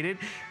created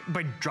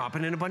by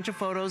dropping in a bunch of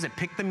photos. It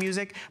picked the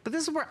music, but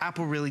this is where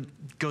Apple really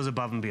goes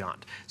above and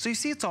beyond. So you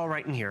see it's all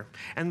right in here.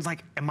 And it's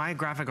like, am I a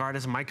graphic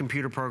artist? Am I a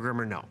computer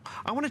programmer? No.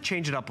 I want to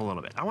change it up a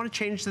little bit. I want to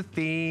change the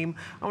theme.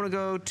 I want to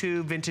go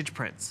to vintage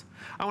prints.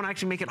 I want to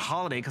actually make it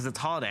holiday because it's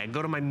holiday. I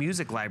go to my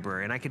music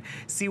library and I can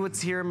see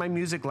what's here in my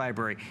music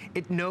library.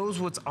 It knows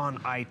what's on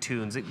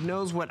iTunes. It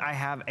knows what I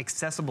have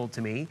accessible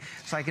to me,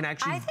 so I can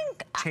actually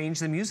change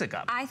the music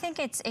up. I think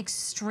it's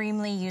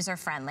extremely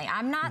user-friendly.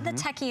 I'm not the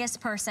techiest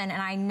person,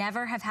 and I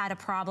never have had a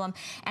problem,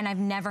 and I've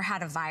never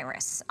had a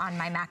virus on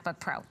my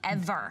MacBook Pro,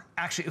 ever.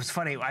 Actually, it was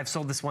funny. I've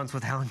sold this once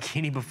with Helen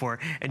Keeney before,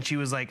 and she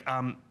was like,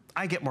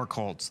 I get more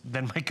colds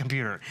than my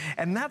computer.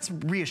 And that's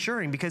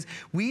reassuring because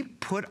we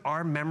put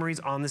our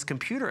memories on this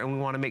computer and we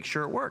want to make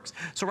sure it works.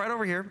 So right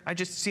over here, I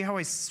just see how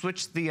I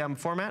switch the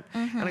format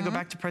and I go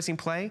back to pressing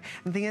play.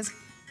 And the thing is,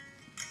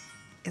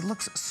 it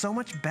looks so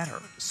much better,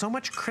 so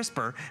much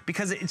crisper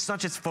because it's not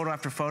just photo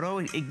after photo.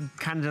 It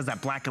kind of does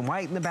that black and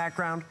white in the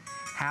background.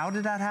 How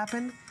did that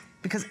happen?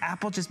 Because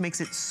Apple just makes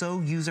it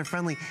so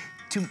user-friendly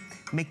to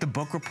make the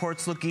book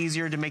reports look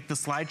easier, to make the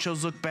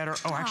slideshows look better.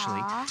 Oh,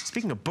 actually,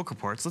 speaking of book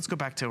reports, let's go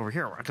back to over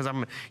here because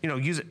I'm,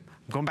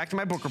 going back to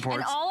my book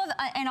reports.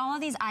 And all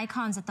of these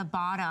icons at the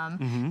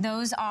bottom,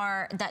 those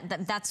are,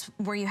 that's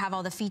where you have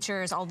all the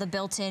features, all the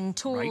built-in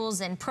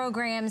tools and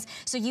programs.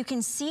 So you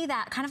can see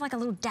that kind of like a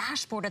little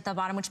dashboard at the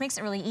bottom, which makes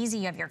it really easy.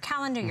 You have your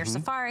calendar, your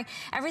Safari,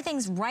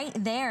 everything's right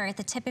there at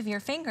the tip of your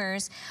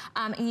fingers.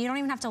 And you don't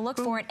even have to look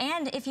for it.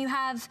 And if you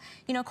have,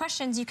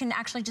 questions, you can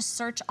actually just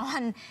search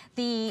on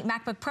the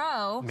MacBook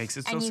Pro. Makes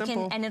it so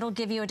simple. And it'll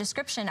give you a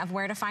description of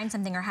where to find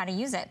something or how to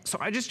use it. So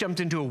I just jumped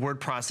into a word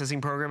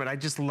processing program, and I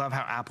just love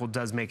how Apple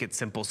does make it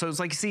simple. So it's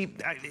like, see,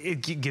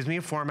 it gives me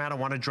a format. I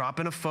want to drop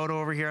in a photo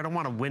over here. I don't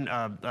want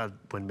a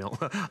windmill,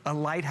 a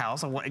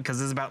lighthouse,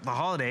 because it's about the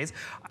holidays.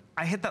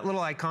 I hit that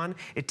little icon.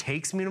 It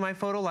takes me to my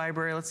photo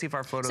library. Let's see if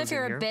our photo's in here.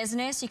 So if you're a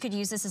business, you could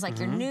use this as like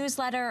your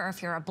newsletter, or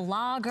if you're a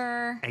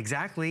blogger.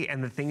 Exactly.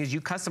 And the thing is,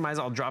 you customize.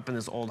 I'll drop in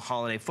this old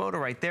holiday photo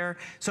right there.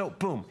 So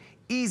boom.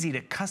 Easy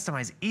to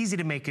customize, easy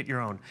to make it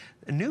your own.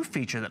 A new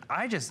feature that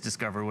I just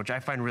discovered, which I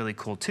find really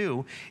cool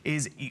too,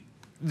 is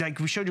like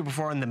we showed you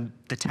before on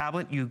the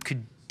tablet, you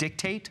could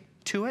dictate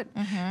to it.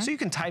 So you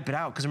can type it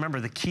out, because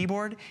remember the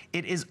keyboard,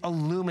 it is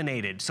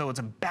illuminated. So it's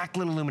a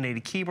backlit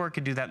illuminated keyboard,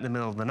 could do that in the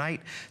middle of the night.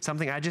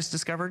 Something I just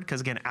discovered,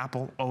 because again,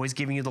 Apple always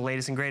giving you the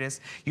latest and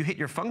greatest. You hit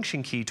your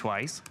function key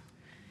twice,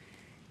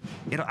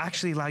 it'll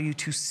actually allow you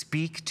to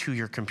speak to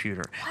your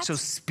computer. So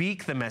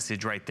speak the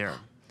message right there.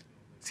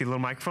 See the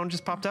little microphone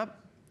just popped up?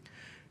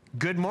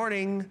 Good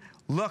morning.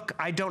 Look,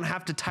 I don't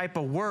have to type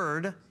a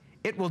word.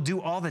 It will do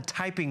all the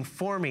typing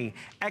for me.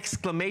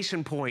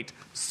 Exclamation point.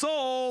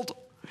 Sold.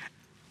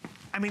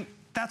 I mean,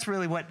 that's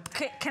really what...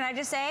 Can I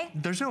just say?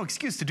 There's no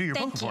excuse to do your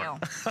book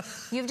report.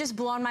 Thank you. You've just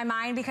blown my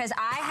mind because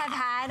I have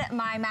had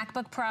my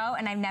MacBook Pro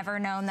and I've never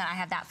known that I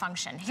have that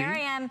function. Here I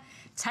am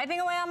typing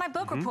away on my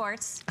book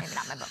reports. Maybe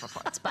not my book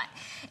reports, but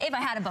if I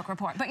had a book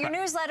report. But your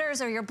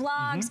newsletters or your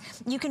blogs,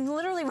 you can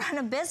literally run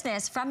a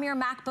business from your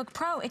MacBook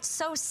Pro. It's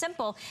so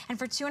simple. And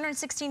for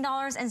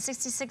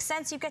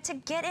 $216.66, you get to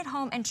get it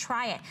home and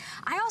try it.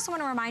 I also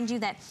want to remind you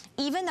that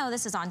even though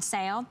this is on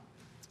sale,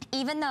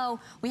 even though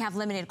we have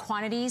limited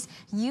quantities,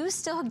 you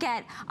still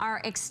get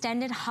our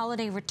extended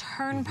holiday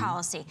return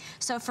policy.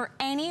 So for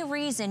any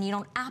reason you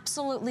don't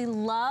absolutely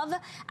love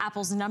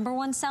Apple's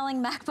 #1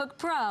 selling MacBook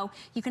Pro,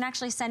 you can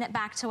actually send it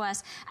back to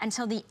us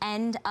until the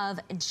end of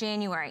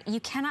January. You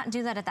cannot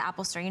do that at the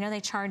Apple Store. You know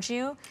they charge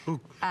you,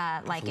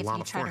 like if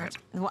you try to...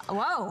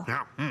 Whoa.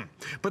 Yeah.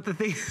 But the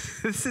thing,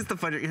 this is the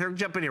fun. Here,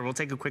 jump in here. We'll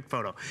take a quick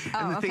photo.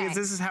 And the thing is,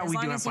 this is how we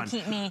do have fun. As long as you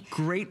keep me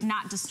great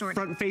not distorted.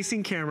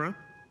 Front-facing camera.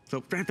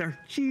 So right there,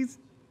 cheese.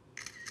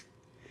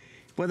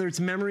 Whether it's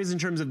memories in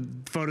terms of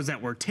photos that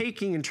we're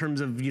taking, in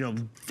terms of, you know,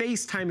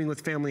 FaceTiming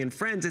with family and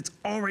friends, it's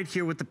all right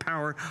here with the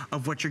power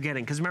of what you're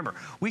getting. Because remember,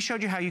 we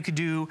showed you how you could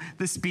do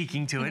the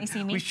speaking to it.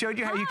 We showed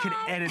you how you could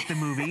edit the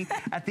movie.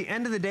 At the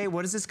end of the day,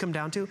 what does this come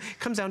down to? It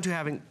comes down to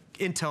having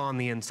Intel on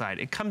the inside.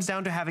 It comes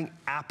down to having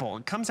Apple.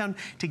 It comes down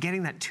to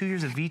getting that 2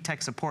 years of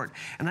VTech support.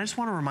 And I just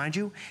want to remind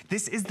you,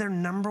 this is their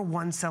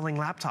 #1 selling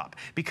laptop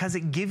because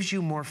it gives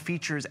you more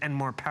features and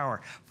more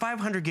power.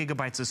 500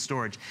 gigabytes of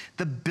storage.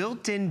 The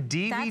built-in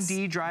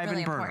DVD drive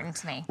and burner,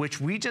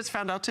 which we just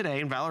found out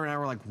today, and Valerie and I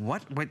were like,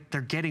 what? They're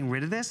getting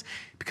rid of this?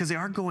 Because they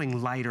are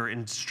going lighter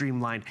and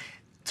streamlined.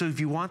 So if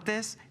you want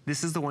this,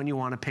 this is the one you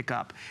want to pick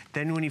up.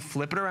 Then when you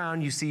flip it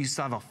around, you see you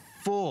still have a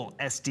full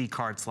SD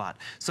card slot.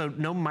 So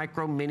no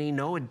micro, mini,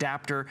 no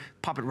adapter.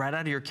 Pop it right out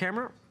of your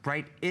camera,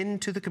 right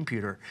into the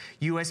computer.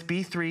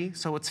 USB 3,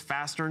 so it's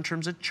faster in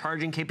terms of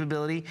charging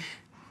capability.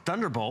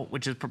 Thunderbolt,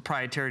 which is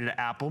proprietary to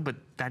Apple, but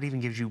that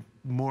even gives you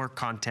more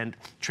content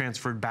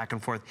transferred back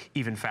and forth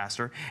even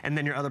faster. And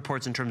then your other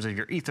ports in terms of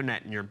your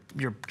Ethernet and your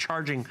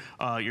charging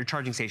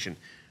station.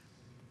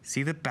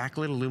 See the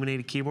backlit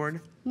illuminated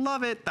keyboard?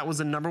 Love it. That was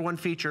the #1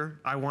 feature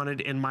I wanted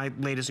in my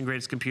latest and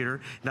greatest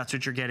computer. That's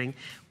what you're getting.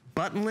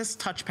 Buttonless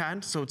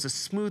touchpad, so it's a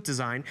smooth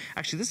design.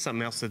 Actually, this is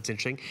something else that's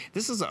interesting.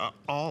 This is a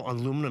all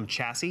aluminum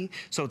chassis,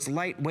 so it's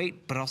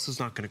lightweight, but also it's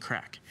not gonna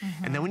crack.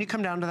 And then when you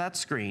come down to that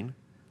screen,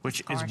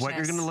 which is what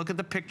you're gonna look at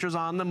the pictures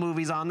on, the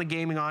movies on, the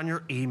gaming on, your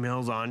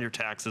emails on, your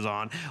taxes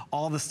on,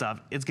 all the stuff.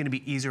 It's gonna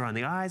be easier on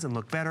the eyes and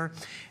look better.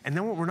 And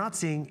then what we're not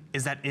seeing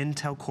is that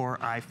Intel Core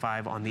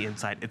i5 on the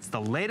inside. It's the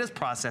latest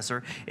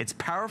processor, it's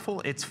powerful,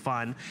 it's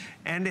fun,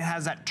 and it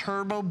has that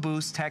turbo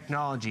boost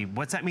technology.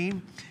 What's that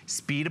mean?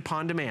 Speed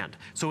upon demand.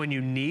 So when you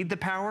need the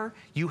power,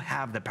 you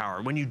have the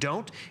power. When you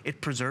don't,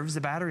 it preserves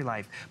the battery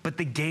life. But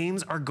the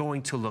games are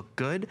going to look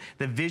good,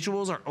 the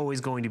visuals are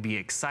always going to be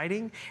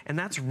exciting, and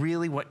that's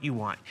really what you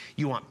want.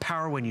 You want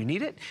power when you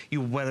need it.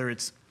 Whether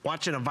it's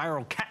watching a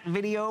viral cat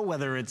video,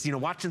 whether it's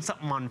watching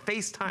something on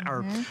FaceTime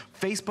or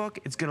Facebook,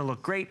 it's gonna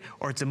look great.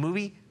 Or it's a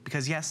movie,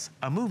 because yes,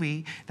 a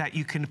movie that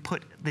you can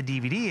put the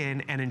DVD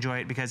in and enjoy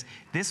it, because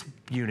this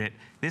unit,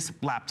 this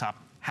laptop,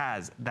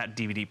 has that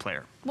DVD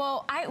player.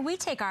 Well, we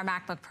take our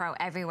MacBook Pro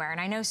everywhere, and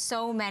I know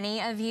so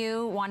many of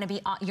you want to be,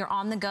 you're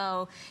on the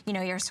go,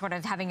 you're sort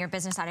of having your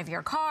business out of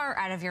your car,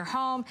 out of your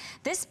home.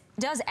 This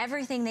does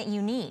everything that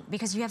you need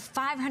because you have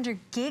 500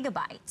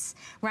 gigabytes,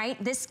 right?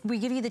 We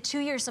give you the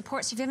 2-year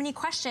support, so if you have any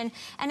question,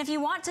 and if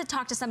you want to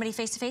talk to somebody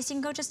face-to-face, you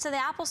can go just to the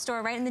Apple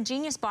Store right in the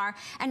Genius Bar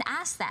and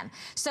ask them.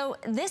 So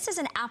this is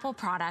an Apple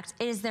product.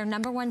 It is their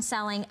 #1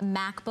 selling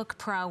MacBook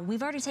Pro.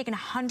 We've already taken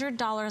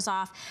 $100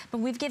 off, but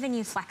we've given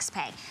you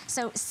FlexPay.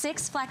 So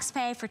 6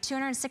 FlexPay for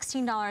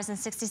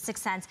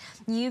 $216.66.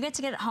 You get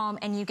to get it home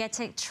and you get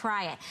to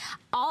try it.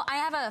 I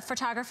have a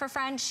photographer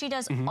friend. She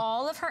does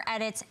all of her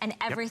edits and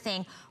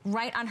everything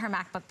right on her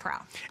MacBook Pro.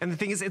 And the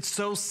thing is, it's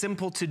so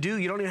simple to do.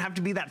 You don't even have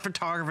to be that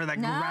photographer,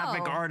 that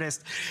graphic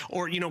artist,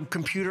 or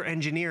computer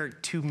engineer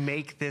to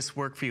make this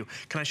work for you.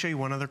 Can I show you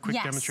one other quick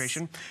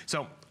demonstration?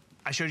 So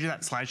I showed you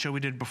that slideshow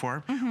we did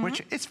before,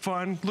 which it's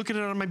fun. Look at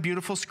it on my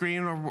beautiful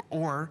screen,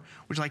 or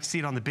would you like to see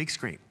it on the big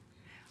screen?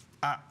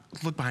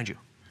 Look behind you.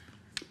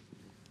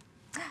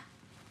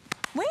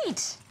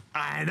 Wait.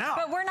 I know.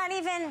 But we're not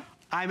even...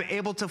 I'm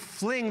able to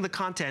fling the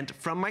content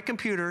from my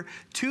computer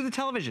to the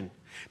television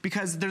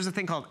because there's a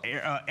thing called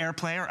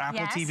AirPlay or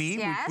Apple TV.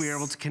 We are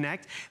able to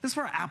connect. This is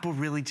where Apple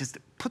really just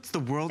puts the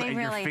world at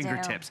your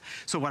fingertips.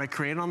 So what I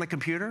created on the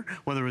computer,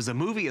 whether it was a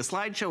movie, a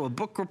slideshow, a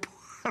book report,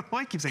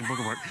 why I keep saying book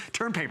report,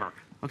 term paper.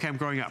 Okay, I'm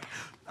growing up.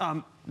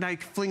 Now I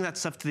fling that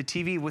stuff to the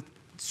TV with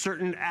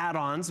certain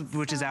add-ons,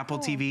 which is Apple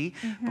TV,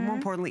 but more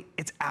importantly,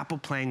 it's Apple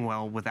playing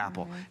well with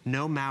Apple.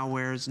 No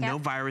malwares, no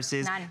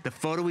viruses. The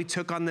photo we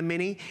took on the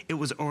Mini, it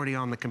was already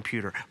on the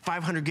computer.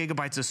 500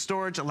 gigabytes of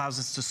storage allows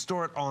us to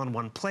store it all in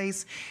one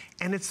place,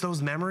 and it's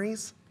those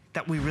memories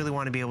that we really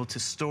want to be able to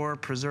store,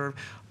 preserve,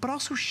 but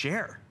also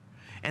share.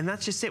 And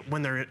that's just it.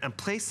 When they're in a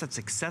place that's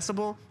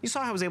accessible, you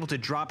saw how I was able to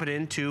drop it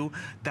into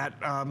that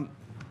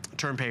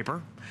term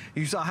paper.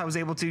 You saw how I was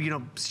able to, you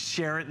know,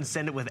 share it and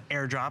send it with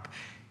AirDrop.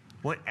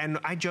 And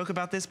I joke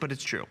about this, but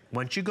it's true.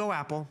 Once you go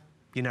Apple,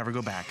 you never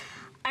go back.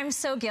 I'm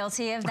so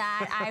guilty of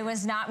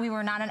that. We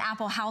were not an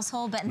Apple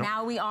household, but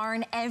now we are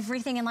in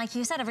everything. And like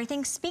you said,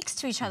 everything speaks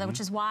to each other, which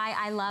is why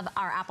I love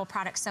our Apple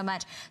products so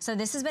much. So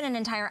this has been an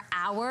entire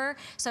hour.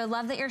 So I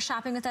love that you're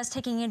shopping with us,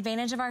 taking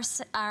advantage of our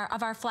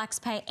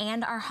FlexPay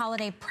and our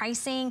holiday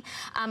pricing.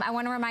 I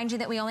want to remind you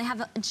that we only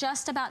have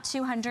just about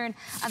 200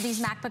 of these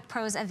MacBook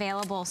Pros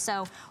available.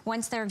 So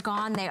once they're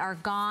gone, they are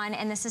gone.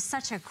 And this is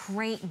such a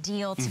great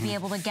deal to be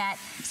able to get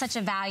such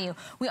a value.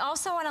 We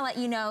also want to let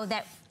you know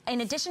that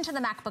in addition to the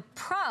MacBook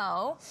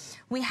Pro,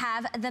 we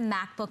have the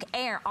MacBook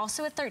Air,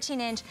 also a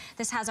 13-inch.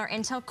 This has our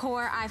Intel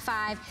Core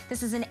i5.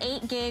 This is an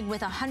 8 gig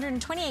with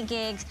 128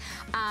 gigs,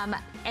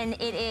 and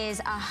it is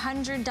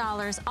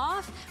 $100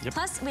 off. Yep.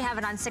 Plus, we have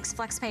it on 6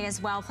 FlexPay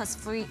as well, plus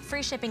free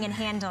shipping and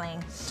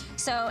handling.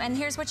 So, and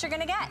here's what you're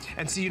gonna get.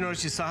 And so you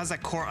notice you saw it has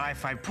that Core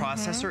i5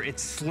 processor.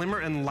 It's slimmer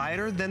and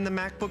lighter than the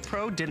MacBook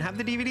Pro. Didn't have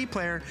the DVD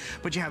player,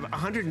 but you have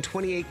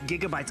 128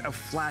 gigabytes of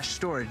flash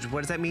storage. What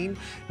does that mean?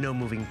 No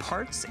moving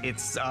parts.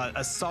 It's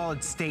a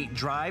solid state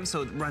drive,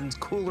 so it runs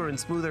cooler and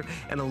smoother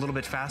and a little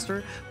bit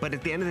faster. But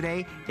at the end of the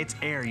day, it's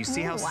Air. You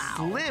see how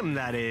slim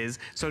that is.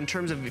 So in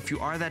terms of if you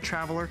are that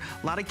traveler,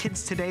 a lot of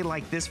kids today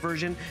like this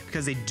version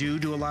because they do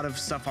a lot of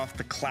stuff off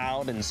the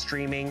cloud and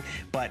streaming,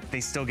 but they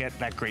still get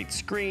that great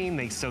screen,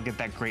 they still get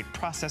that great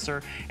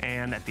processor,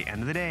 and at the end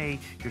of the day,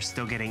 you're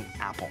still getting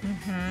Apple.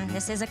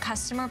 This is a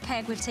customer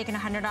pick. We've taken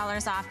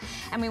 $100 off,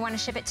 and we want to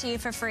ship it to you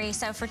for free.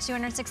 So for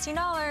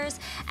 $216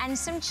 and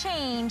some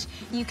change,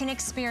 you can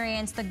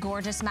experience the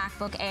gorgeous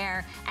MacBook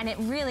Air, and it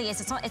really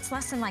is. It's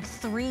less than like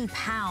 3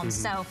 pounds.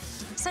 So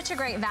such a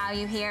great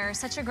value here,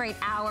 such a great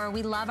hour.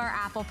 We love our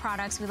Apple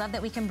products. We love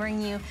that we can bring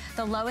you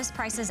the lowest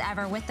prices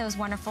ever with those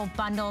wonderful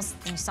bundles.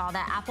 You saw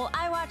that Apple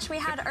iWatch we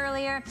had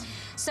earlier.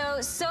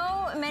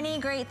 So many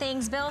great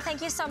things. Bill,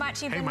 thank you so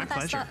much. You've been with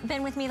us,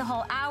 been with me the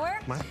whole hour.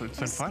 It's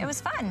been fun. It was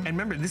fun. And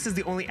remember, this is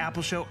the only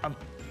Apple show of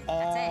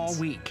all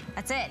week.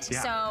 That's it.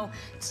 Yeah. So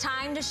it's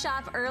time to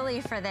shop early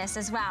for this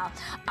as well.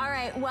 All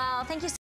right, well, thank you so